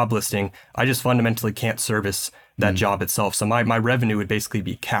to a job listing, I just fundamentally can't service that job itself. So my revenue would basically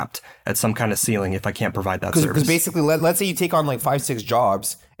be capped at some kind of ceiling if I can't provide that service. Because basically, let's say you take on like 5-6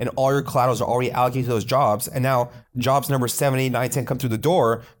 jobs and all your collaterals are already allocated to those jobs. And now jobs number 7, 8, 9, 10 come through the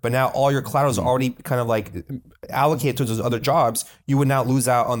door, but now all your collaterals are already kind of like allocated to those other jobs. You would now lose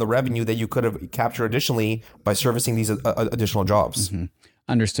out on the revenue that you could have captured additionally by servicing these additional jobs.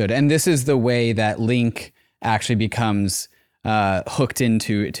 Understood. And this is the way that Link actually becomes hooked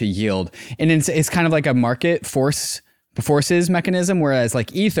into yield. And it's kind of like a market forces mechanism, whereas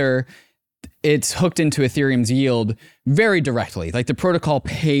like Ether, it's hooked into Ethereum's yield very directly. Like the protocol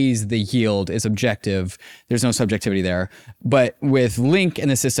pays the yield, is objective. There's no subjectivity there. But with Link in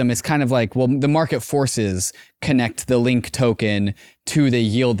the system, it's kind of like, well, the market forces connect the Link token to the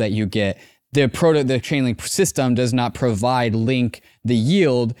yield that you get. The Chainlink system does not provide Link the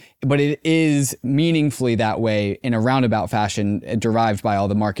yield, but it is meaningfully that way in a roundabout fashion, derived by all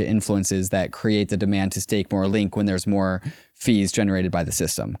the market influences that create the demand to stake more Link when there's more fees generated by the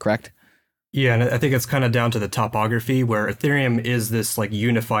system, correct? Yeah, and I think it's kind of down to the topography, where Ethereum is this like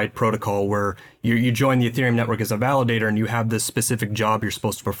unified protocol where you join the Ethereum network as a validator and you have this specific job you're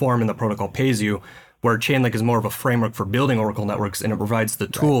supposed to perform and the protocol pays you, where Chainlink is more of a framework for building Oracle networks, and it provides the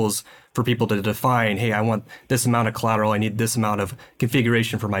tools for people to define, hey, I want this amount of collateral, I need this amount of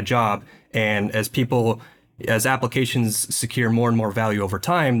configuration for my job. And as applications secure more and more value over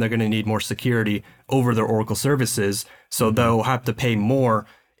time, they're going to need more security over their Oracle services. So they'll have to pay more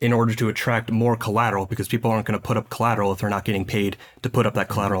in order to attract more collateral, because people aren't going to put up collateral if they're not getting paid to put up that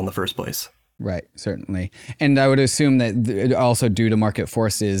collateral in the first place. Right, certainly. And I would assume that also due to market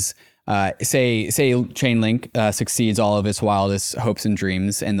forces, say Chainlink succeeds all of its wildest hopes and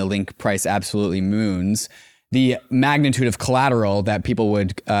dreams and the Link price absolutely moons, the magnitude of collateral that people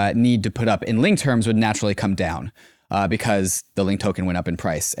would need to put up in Link terms would naturally come down because the Link token went up in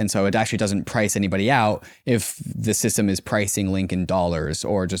price. And so it actually doesn't price anybody out if the system is pricing Link in dollars,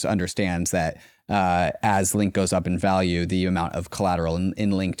 or just understands that as Link goes up in value, the amount of collateral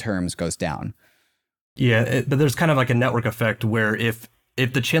in Link terms goes down. Yeah, but there's kind of like a network effect where if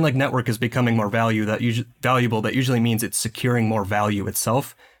the Chainlink network is becoming more valuable, that usually means it's securing more value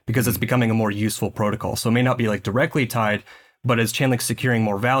itself because it's becoming a more useful protocol. So it may not be like directly tied, but as Chainlink's securing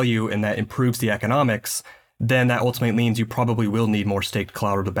more value and that improves the economics, then that ultimately means you probably will need more staked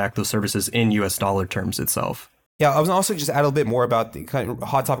collateral to back those services in US dollar terms itself. Yeah, I was also just add a little bit more about the kind of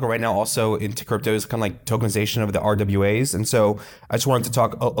hot topic right now also into crypto is kind of like tokenization of the RWAs. And so I just wanted to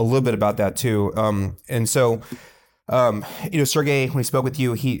talk a little bit about that too. Sergey, when he spoke with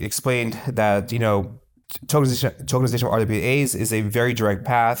you, he explained that, tokenization of RWAs is a very direct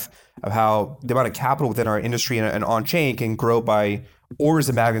path of how the amount of capital within our industry and on-chain can grow by orders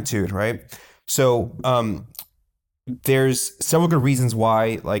of magnitude, right? So there's several good reasons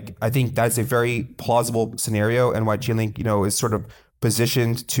why, like, I think that's a very plausible scenario and why Chainlink, is sort of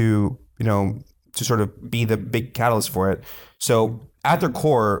positioned to, to sort of be the big catalyst for it. So at their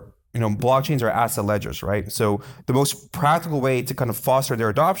core, blockchains are asset ledgers, right? So the most practical way to kind of foster their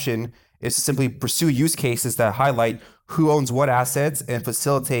adoption is to simply pursue use cases that highlight who owns what assets and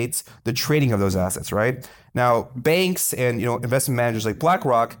facilitates the trading of those assets, right? Now, banks and investment managers like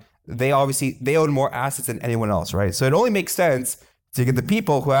BlackRock, they own more assets than anyone else, right? So it only makes sense to get the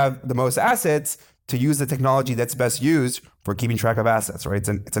people who have the most assets to use the technology that's best used for keeping track of assets, right?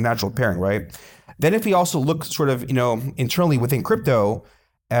 It's a natural pairing, right? Then if we also look sort of, internally within crypto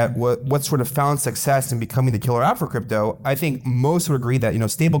at what sort of found success in becoming the killer app for crypto, I think most would agree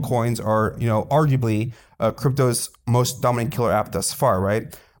that, stable coins are, arguably crypto's most dominant killer app thus far,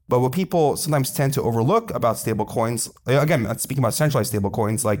 right? But what people sometimes tend to overlook about stablecoins, again, speaking about centralized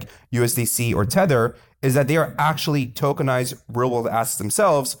stablecoins like USDC or Tether, is that they are actually tokenized real-world assets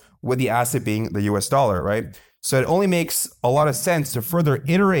themselves, with the asset being the US dollar, right? So it only makes a lot of sense to further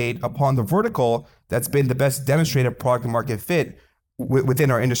iterate upon the vertical that's been the best demonstrated product market fit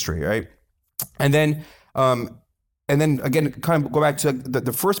within our industry, right? And then again, kind of go back to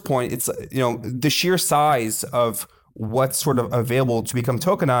the first point. It's the sheer size of what's sort of available to become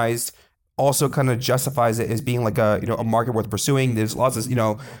tokenized also kind of justifies it as being like a market worth pursuing. There's lots of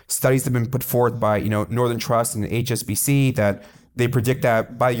studies that have been put forth by Northern Trust and HSBC that they predict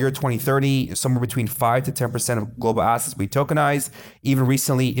that by year 2030, somewhere between 5 to 10% of global assets will be tokenized. Even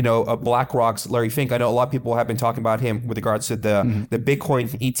recently, BlackRock's Larry Fink, I know a lot of people have been talking about him with regards to the Bitcoin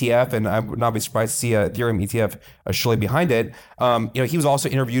ETF, and I would not be surprised to see a Ethereum ETF surely behind it. He was also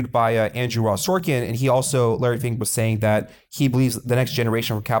interviewed by Andrew Ross Sorkin, and Larry Fink was saying that he believes the next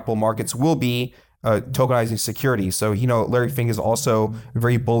generation of capital markets will be tokenizing security. So, Larry Fink is also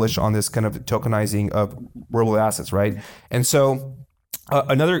very bullish on this kind of tokenizing of real assets, right? And so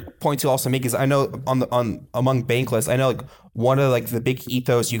another point to also make is I know among Bankless, I know one of the big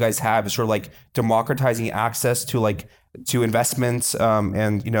ethos you guys have is sort of democratizing access to investments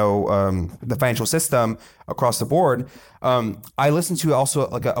and the financial system across the board. I listened to also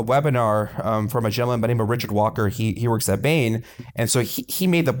a webinar from a gentleman by the name of Richard Walker. He works at Bain, and so he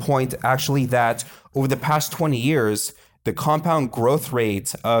made the point actually that over the past 20 years, the compound growth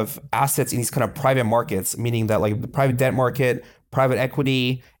rate of assets in these kind of private markets, meaning that the private debt market, private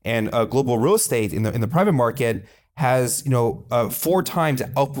equity, and global real estate in the private market has 4 times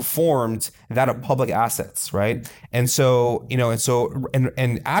outperformed that of public assets, right? And so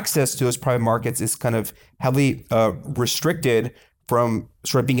and access to those private markets is kind of heavily restricted from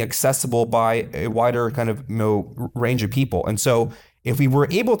sort of being accessible by a wider kind of range of people. And so if we were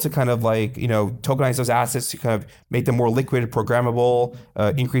able to kind of tokenize those assets to kind of make them more liquid, programmable,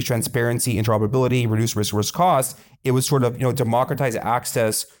 increase transparency, interoperability, reduce risk costs, it would sort of democratize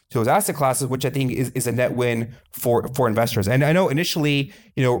access to those asset classes, which I think is a net win for investors. And I know initially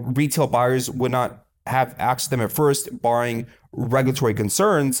retail buyers would not have access to them at first, barring regulatory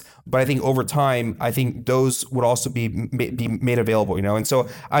concerns. But I think over time, I think those would also be made available. And so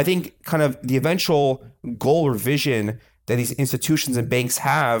I think kind of the eventual goal or vision that these institutions and banks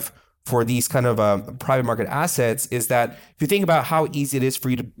have for these kind of private market assets is that if you think about how easy it is for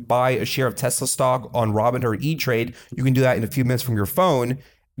you to buy a share of Tesla stock on Robinhood or E-Trade, you can do that in a few minutes from your phone.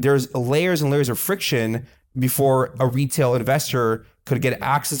 There's layers and layers of friction before a retail investor could get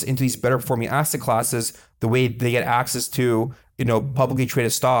access into these better performing asset classes the way they get access to publicly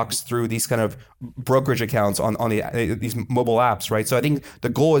traded stocks through these kind of brokerage accounts on these mobile apps, right? So I think the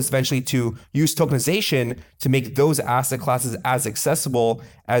goal is eventually to use tokenization to make those asset classes as accessible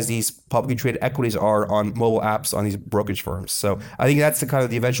as these publicly traded equities are on mobile apps on these brokerage firms. So I think that's the kind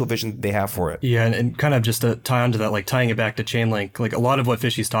of the eventual vision they have for it. Yeah, and kind of just to tie onto that, tying it back to Chainlink, a lot of what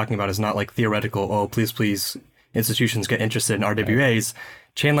Fishy's talking about is not theoretical, oh, please, institutions get interested in RWAs.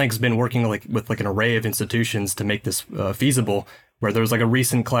 Chainlink's been working with an array of institutions to make this feasible, where there was a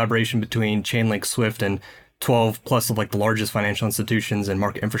recent collaboration between Chainlink, Swift, and 12 plus of the largest financial institutions and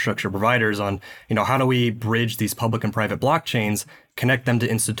market infrastructure providers on, how do we bridge these public and private blockchains, connect them to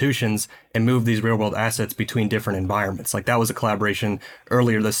institutions, and move these real world assets between different environments. That was a collaboration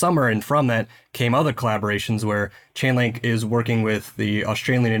earlier this summer, and from that came other collaborations where Chainlink is working with the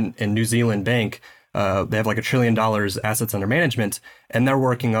Australian and New Zealand Bank. They have $1 trillion assets under management, and they're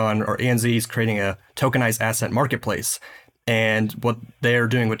working on, or ANZ is creating a tokenized asset marketplace. And what they're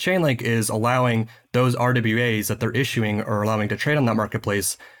doing with Chainlink is allowing those RWAs that they're issuing or allowing to trade on that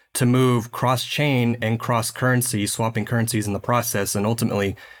marketplace to move cross-chain and cross-currency, swapping currencies in the process. And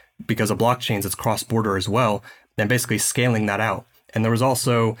ultimately, because of blockchains, it's cross-border as well, and basically scaling that out. And there was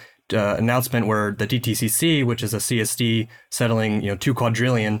also announcement where the DTCC, which is a CSD settling, 2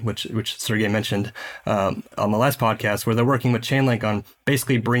 quadrillion, which Sergey mentioned on the last podcast, where they're working with Chainlink on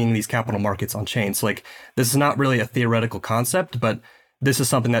basically bringing these capital markets on chain. So like, this is not really a theoretical concept, but this is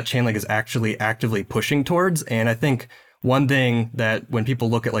something that Chainlink is actually actively pushing towards. And I think one thing that when people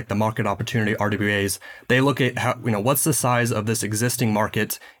look at like the market opportunity RWAs, they look at how, what's the size of this existing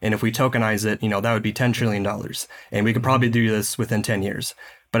market? And if we tokenize it, that would be $10 trillion. And we could probably do this within 10 years.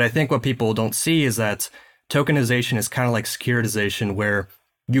 But I think what people don't see is that tokenization is kind of like securitization, where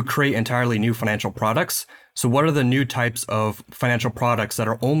you create entirely new financial products. So what are the new types of financial products that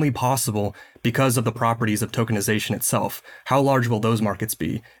are only possible because of the properties of tokenization itself? How large will those markets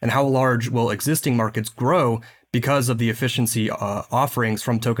be? And how large will existing markets grow because of the efficiency offerings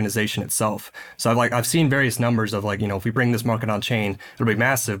from tokenization itself? So I've seen various numbers of if we bring this market on chain, it'll be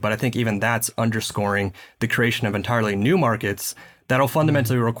massive. But I think even that's underscoring the creation of entirely new markets that'll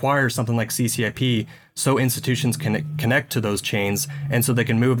fundamentally require something like CCIP, so institutions can connect to those chains and so they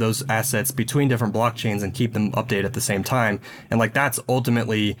can move those assets between different blockchains and keep them updated at the same time. And that's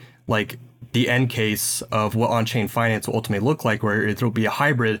ultimately the end case of what on-chain finance will ultimately look like, where it will be a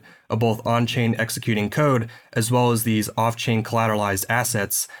hybrid of both on-chain executing code as well as these off-chain collateralized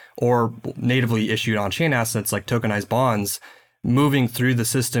assets or natively issued on-chain assets like tokenized bonds, moving through the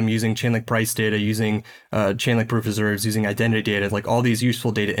system using Chainlink price data, using Chainlink proof reserves, using identity data, all these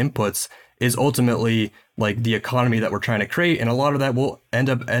useful data inputs is ultimately the economy that we're trying to create. And a lot of that will end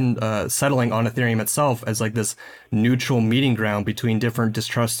up settling on Ethereum itself as this neutral meeting ground between different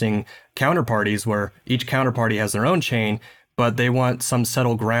distrusting counterparties, where each counterparty has their own chain, but they want some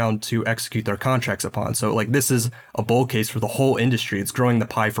settled ground to execute their contracts upon. So this is a bull case for the whole industry. It's growing the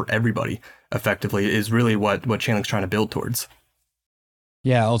pie for everybody, effectively, is really what Chainlink's trying to build towards.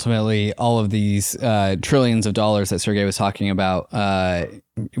 Yeah, ultimately, all of these trillions of dollars that Sergey was talking about,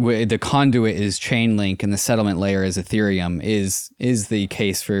 the conduit is Chainlink and the settlement layer is Ethereum, is the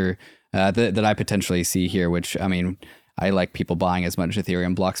case for that I potentially see here, which, I like people buying as much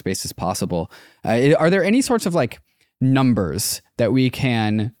Ethereum block space as possible. Are there any sorts of numbers that we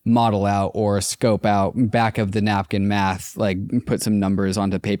can model out or scope out back of the napkin math, put some numbers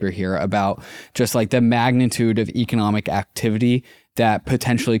onto paper here about just the magnitude of economic activity that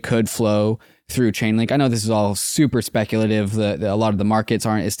potentially could flow through Chainlink? I know this is all super speculative. A lot of the markets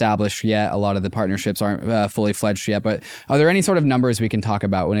aren't established yet. A lot of the partnerships aren't fully fledged yet. But are there any sort of numbers we can talk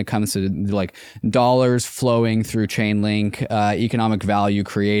about when it comes to dollars flowing through Chainlink, economic value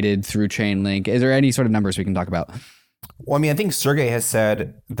created through Chainlink? Is there any sort of numbers we can talk about? Well, I think Sergey has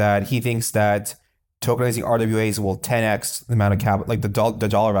said that he thinks that tokenizing RWAs will 10x the amount of capital, the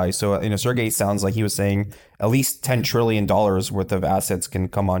dollar value. So, Sergey sounds like he was saying at least $10 trillion worth of assets can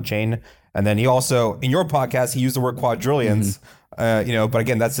come on chain. And then he also, in your podcast, he used the word quadrillions. But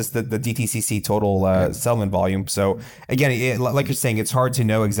again, that's just the DTCC total settlement volume. So again, like you're saying, it's hard to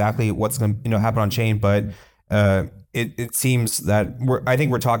know exactly what's going to happen on chain, but it seems that I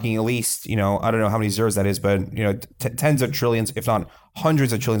think we're talking at least, I don't know how many zeros that is, but tens of trillions, if not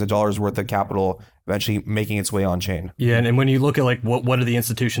hundreds of trillions of dollars worth of capital eventually making its way on chain. Yeah, and when you look at what are the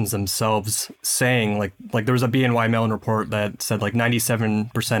institutions themselves saying, there was a BNY Mellon report that said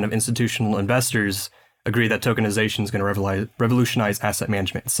 97% of institutional investors agree that tokenization is going to revolutionize asset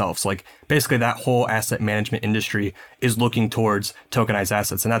management itself. So basically that whole asset management industry is looking towards tokenized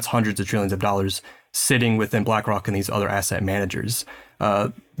assets, and that's hundreds of trillions of dollars sitting within BlackRock and these other asset managers.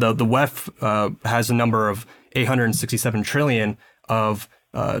 The WEF has a number of 867 trillion of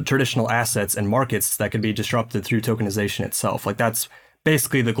traditional assets and markets that could be disrupted through tokenization itself. That's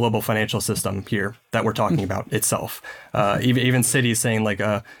basically the global financial system here that we're talking about itself. Even Citi is saying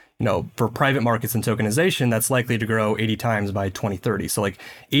for private markets and tokenization, that's likely to grow 80 times by 2030. So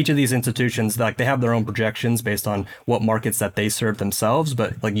each of these institutions, they have their own projections based on what markets that they serve themselves.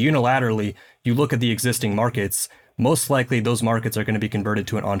 But unilaterally, you look at the existing markets, most likely those markets are going to be converted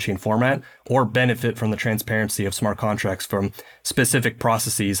to an on-chain format or benefit from the transparency of smart contracts from specific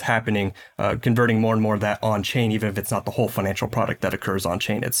processes happening, converting more and more of that on-chain, even if it's not the whole financial product that occurs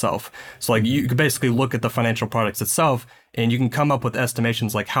on-chain itself. So you could basically look at the financial products itself and you can come up with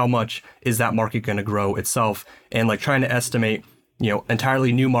estimations how much is that market going to grow itself, and trying to estimate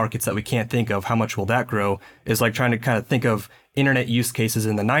entirely new markets that we can't think of, how much will that grow, is trying to kind of think of internet use cases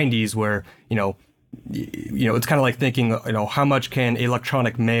in the 90s where it's kind of thinking, how much can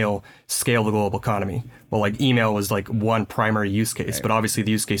electronic mail scale the global economy? Well, email was one primary use case, but obviously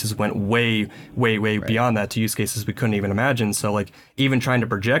the use cases went way beyond that to use cases we couldn't even imagine. So even trying to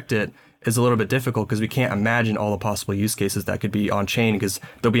project it is a little bit difficult because we can't imagine all the possible use cases that could be on chain, because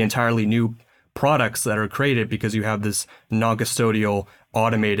there'll be entirely new products that are created because you have this non-custodial,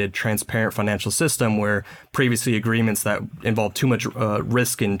 automated, transparent financial system where previously agreements that involved too much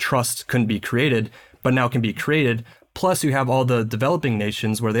risk and trust couldn't be created, but now can be created. Plus, you have all the developing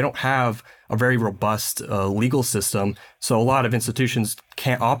nations where they don't have a very robust legal system. So a lot of institutions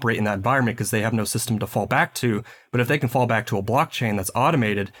can't operate in that environment because they have no system to fall back to. But if they can fall back to a blockchain that's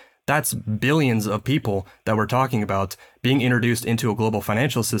automated, that's billions of people that we're talking about being introduced into a global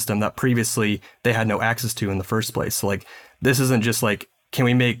financial system that previously they had no access to in the first place. So like, this isn't just like, can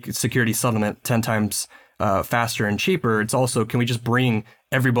we make security settlement 10 times faster and cheaper? It's also, can we just bring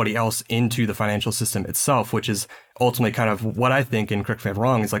everybody else into the financial system itself, which is ultimately kind of what I think, and correct me if I'm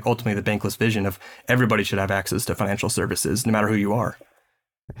wrong, is like ultimately the bankless vision of everybody should have access to financial services, no matter who you are.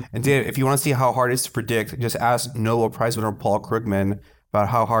 And Dave, if you want to see how hard it is to predict, just ask Nobel Prize winner Paul Krugman about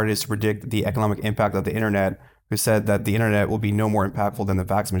how hard it is to predict the economic impact of the internet, who said that the internet will be no more impactful than the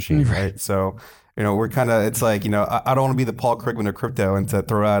fax machine, right? So, we're kind of, it's like, I don't want to be the Paul Krugman of crypto and to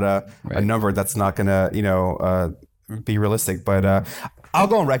throw out a number that's not going to, be realistic. But I'll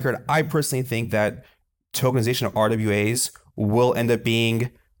go on record. I personally think that tokenization of RWAs will end up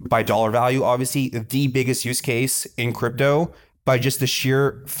being, by dollar value, obviously, the biggest use case in crypto by just the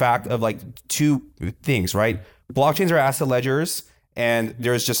sheer fact of like two things, right? Blockchains are asset ledgers, and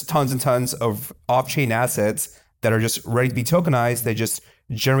there's just tons and tons of off-chain assets that are just ready to be tokenized. They just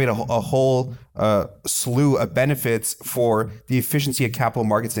generate a whole slew of benefits for the efficiency of capital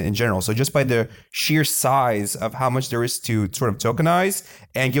markets in general. So just by the sheer size of how much there is to sort of tokenize,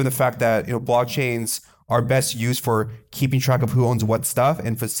 and given the fact that blockchains are best used for keeping track of who owns what stuff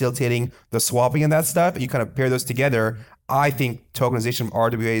and facilitating the swapping of that stuff, you kind of pair those together, I think tokenization of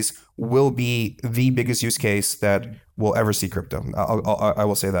RWAs will be the biggest use case that we'll ever see crypto. I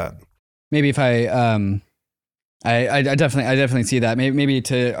will say that. Maybe if I definitely see that. Maybe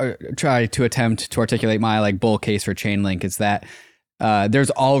to try to attempt to articulate my like bull case for Chainlink is that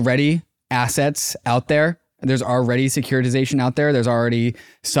there's already assets out there. There's already securitization out there. There's already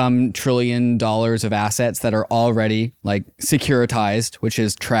some $1 trillion of assets that are already like securitized, which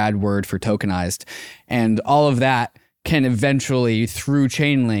is trad word for tokenized. And all of that can eventually, through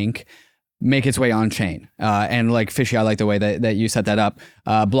Chainlink, make its way on chain. And like Fishy, I like the way that you set that up.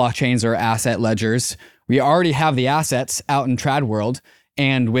 Blockchains are asset ledgers. We already have the assets out in trad world.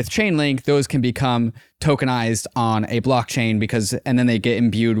 And with Chainlink, those can become tokenized on a blockchain and then they get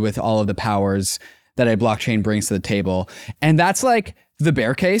imbued with all of the powers that a blockchain brings to the table. And that's like the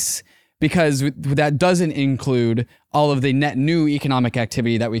bear case, because that doesn't include all of the net new economic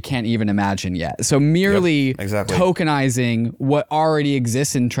activity that we can't even imagine yet. So merely tokenizing what already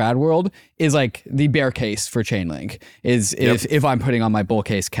exists in trad world is like the bear case for Chainlink, if I'm putting on my bull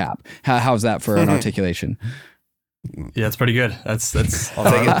case cap. How's that for an articulation? Yeah, it's pretty good. That's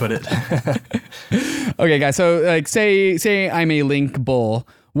I'll take it, put it. Okay, guys. So like say I'm a Link bull.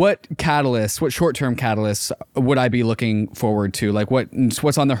 What short-term catalysts would I be looking forward to? Like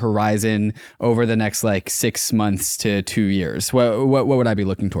what's on the horizon over the next like 6 months to 2 years? What would I be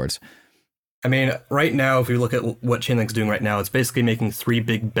looking towards? I mean, right now, if we look at what Chainlink's doing right now, it's basically making 3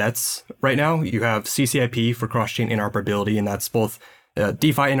 big bets right now. You have CCIP for cross-chain interoperability, and that's both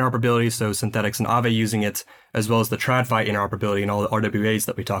DeFi interoperability, so Synthetics and Aave using it, as well as the TradFi interoperability and all the RWAs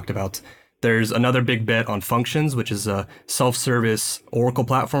that we talked about. There's another big bet on Functions, which is a self-service Oracle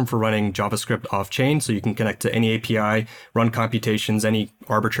platform for running JavaScript off-chain. So you can connect to any API, run computations, any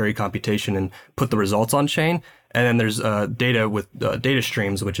arbitrary computation, and put the results on chain. And then there's data with data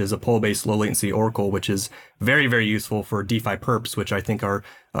streams, which is a pool-based low-latency Oracle, which is very, very useful for DeFi perps, which I think are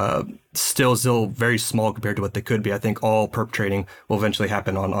still very small compared to what they could be. I think all perp trading will eventually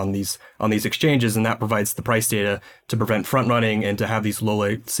happen on these exchanges, and that provides the price data to prevent front running and to have these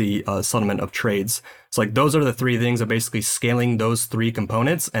low-latency settlement of trades. So like those are the 3 things of basically scaling those 3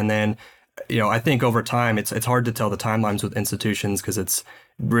 components, and then I think over time it's hard to tell the timelines with institutions because it's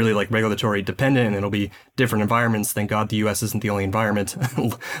really like regulatory dependent, and it'll be different environments. Thank God the US isn't the only environment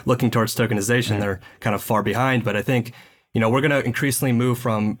looking towards tokenization. They're kind of far behind, but I think we're going to increasingly move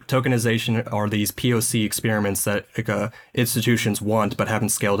from tokenization or these POC experiments that institutions want but haven't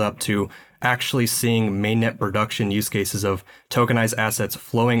scaled up to actually seeing mainnet production use cases of tokenized assets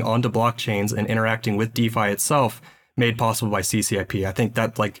flowing onto blockchains and interacting with DeFi itself, made possible by CCIP. I think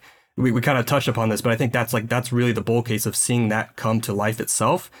that like we kind of touched upon this, but I think that's really the bull case of seeing that come to life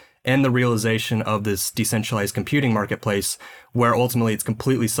itself, and the realization of this decentralized computing marketplace where ultimately it's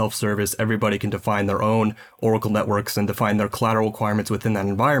completely self-service. Everybody can define their own Oracle networks and define their collateral requirements within that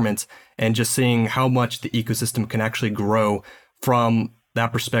environment, and just seeing how much the ecosystem can actually grow from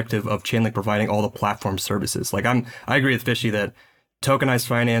that perspective of Chainlink providing all the platform services. Like I agree with Fishy that tokenized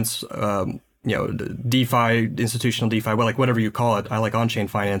finance, DeFi, institutional DeFi, well, like whatever you call it, I like on-chain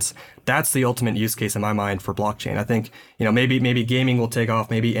finance. That's the ultimate use case in my mind for blockchain. I think, maybe gaming will take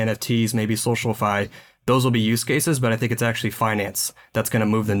off, maybe NFTs, maybe SocialFi. Those will be use cases, but I think it's actually finance that's going to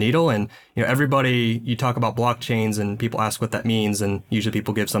move the needle. And, everybody, you talk about blockchains and people ask what that means. And usually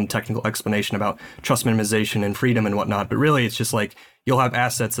people give some technical explanation about trust minimization and freedom and whatnot. But really, it's just like you'll have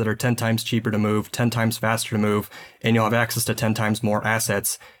assets that are 10 times cheaper to move, 10 times faster to move, and you'll have access to 10 times more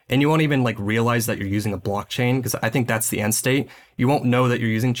assets. And you won't even like realize that you're using a blockchain, because I think that's the end state. You won't know that you're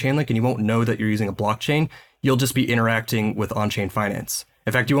using Chainlink, and you won't know that you're using a blockchain. You'll just be interacting with on-chain finance.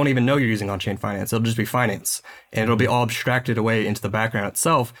 In fact, you won't even know you're using on-chain finance. It'll just be finance, and it'll be all abstracted away into the background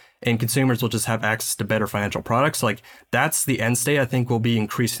itself, and consumers will just have access to better financial products. Like, that's the end state I think will be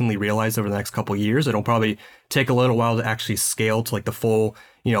increasingly realized over the next couple of years. It'll probably take a little while to actually scale to like the full,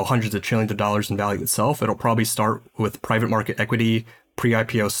 hundreds of trillions of dollars in value itself. It'll probably start with private market equity,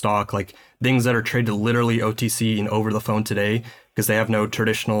 pre-IPO stock, like things that are traded literally OTC and over the phone today, because they have no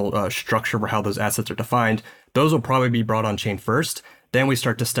traditional structure for how those assets are defined. Those will probably be brought on chain first. Then we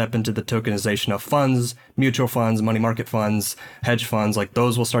start to step into the tokenization of funds, mutual funds, money market funds, hedge funds. Like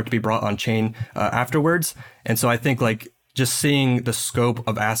those will start to be brought on chain afterwards. And so I think like just seeing the scope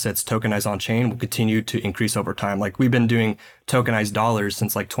of assets tokenized on chain will continue to increase over time. Like we've been doing tokenized dollars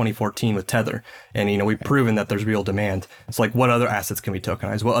since like 2014 with Tether. And, we've proven that there's real demand. It's like, what other assets can we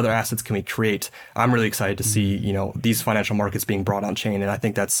tokenize? What other assets can we create? I'm really excited to see, these financial markets being brought on chain. And I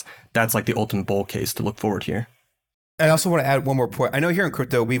think that's like the ultimate bull case to look forward here. I also want to add one more point. I know here in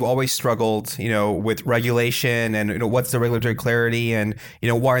crypto, we've always struggled, with regulation and, what's the regulatory clarity and,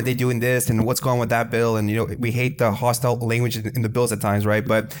 why aren't they doing this and what's going on with that bill? And, we hate the hostile language in the bills at times, right?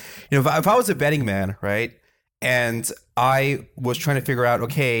 But, if I was a betting man, right, and I was trying to figure out,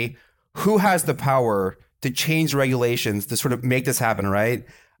 okay, who has the power to change regulations to sort of make this happen, right?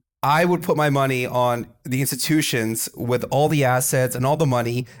 I would put my money on the institutions with all the assets and all the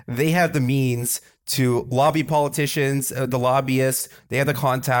money. They have the means to lobby politicians, the lobbyists, they have the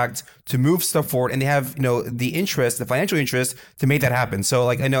contact to move stuff forward, and they have, the interest, the financial interest to make that happen. So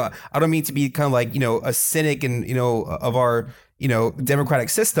like, I know I don't mean to be kind of like, a cynic and, of our, democratic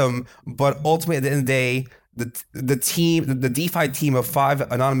system, but ultimately at the end of the day, the team, the DeFi team of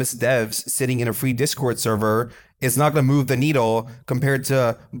 5 anonymous devs sitting in a free Discord server is not going to move the needle compared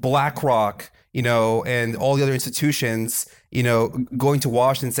to BlackRock, and all the other institutions, going to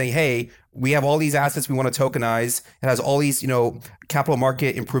Washington saying, hey, we have all these assets we want to tokenize. It has all these, capital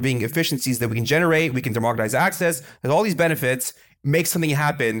market improving efficiencies that we can generate. We can democratize access. There's all these benefits. Make something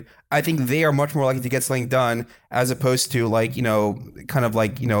happen. I think they are much more likely to get something done as opposed to like, kind of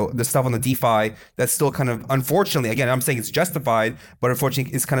like, the stuff on the DeFi that's still kind of, unfortunately, again, I'm saying it's justified, but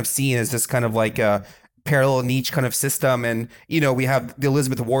unfortunately it's kind of seen as this kind of like a parallel niche kind of system. And, we have the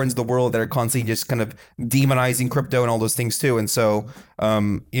Elizabeth Warrens of the world that are constantly just kind of demonizing crypto and all those things too. And so,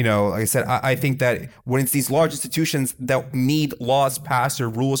 like I said, I think that when it's these large institutions that need laws passed or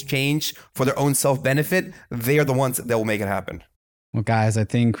rules changed for their own self-benefit, they are the ones that will make it happen. Well, guys, I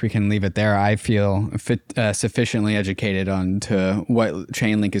think we can leave it there. I feel sufficiently educated on to what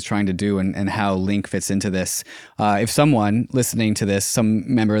Chainlink is trying to do and how Link fits into this. If someone listening to this,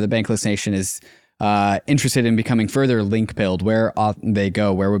 some member of the Bankless Nation is interested in becoming further Link pilled, where ought they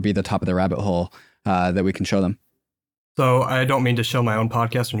go? Where would be the top of the rabbit hole that we can show them? So I don't mean to show my own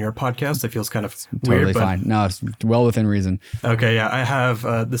podcast on your podcast. It feels kind of totally weird. Fine. No, it's well within reason. Okay, yeah. I have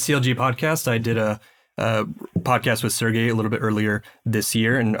the CLG podcast. I did a podcast with Sergey a little bit earlier this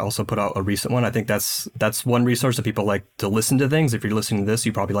year and also put out a recent one. I think that's one resource that people like to listen to things. If you're listening to this,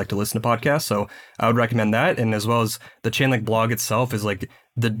 you probably like to listen to podcasts. So I would recommend that. And as well as the Chainlink blog itself is like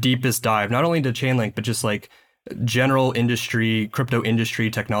the deepest dive, not only into Chainlink, but just like general industry, crypto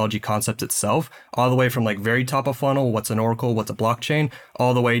industry, technology concepts itself, all the way from like very top of funnel, what's an oracle, what's a blockchain,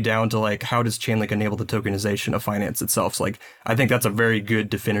 all the way down to like how does Chainlink enable the tokenization of finance itself. So like I think that's a very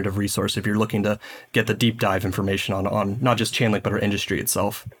good definitive resource if you're looking to get the deep dive information on not just Chainlink but our industry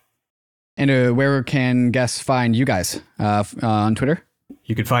itself. And where can guests find you guys on Twitter?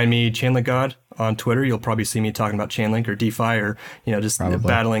 You can find me ChainLinkGod on Twitter. You'll probably see me talking about Chainlink or DeFi or just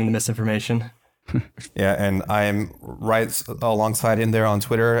battling the misinformation. Yeah, and I'm right alongside in there on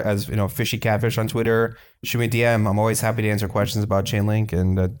Twitter as Fishy Catfish on Twitter. Shoot me a DM. I'm always happy to answer questions about Chainlink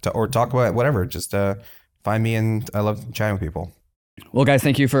and or talk about whatever. Just find me, and I love chatting with people. Well, guys,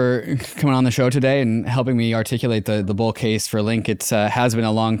 thank you for coming on the show today and helping me articulate the bull case for Link. It has been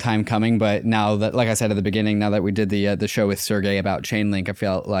a long time coming, but now that, like I said at the beginning, now that we did the show with Sergey about Chainlink, I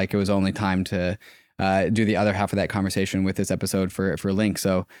felt like it was only time to do the other half of that conversation with this episode for Link.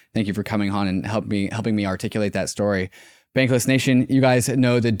 So thank you for coming on and helping me articulate that story. Bankless Nation, you guys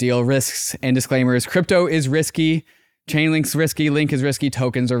know the deal. Risks and disclaimers. Crypto is risky. Chainlink's risky. Link is risky.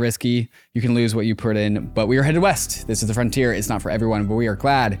 Tokens are risky. You can lose what you put in, but we are headed west. This is the frontier. It's not for everyone, but we are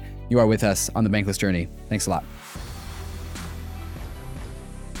glad you are with us on the Bankless journey. Thanks a lot.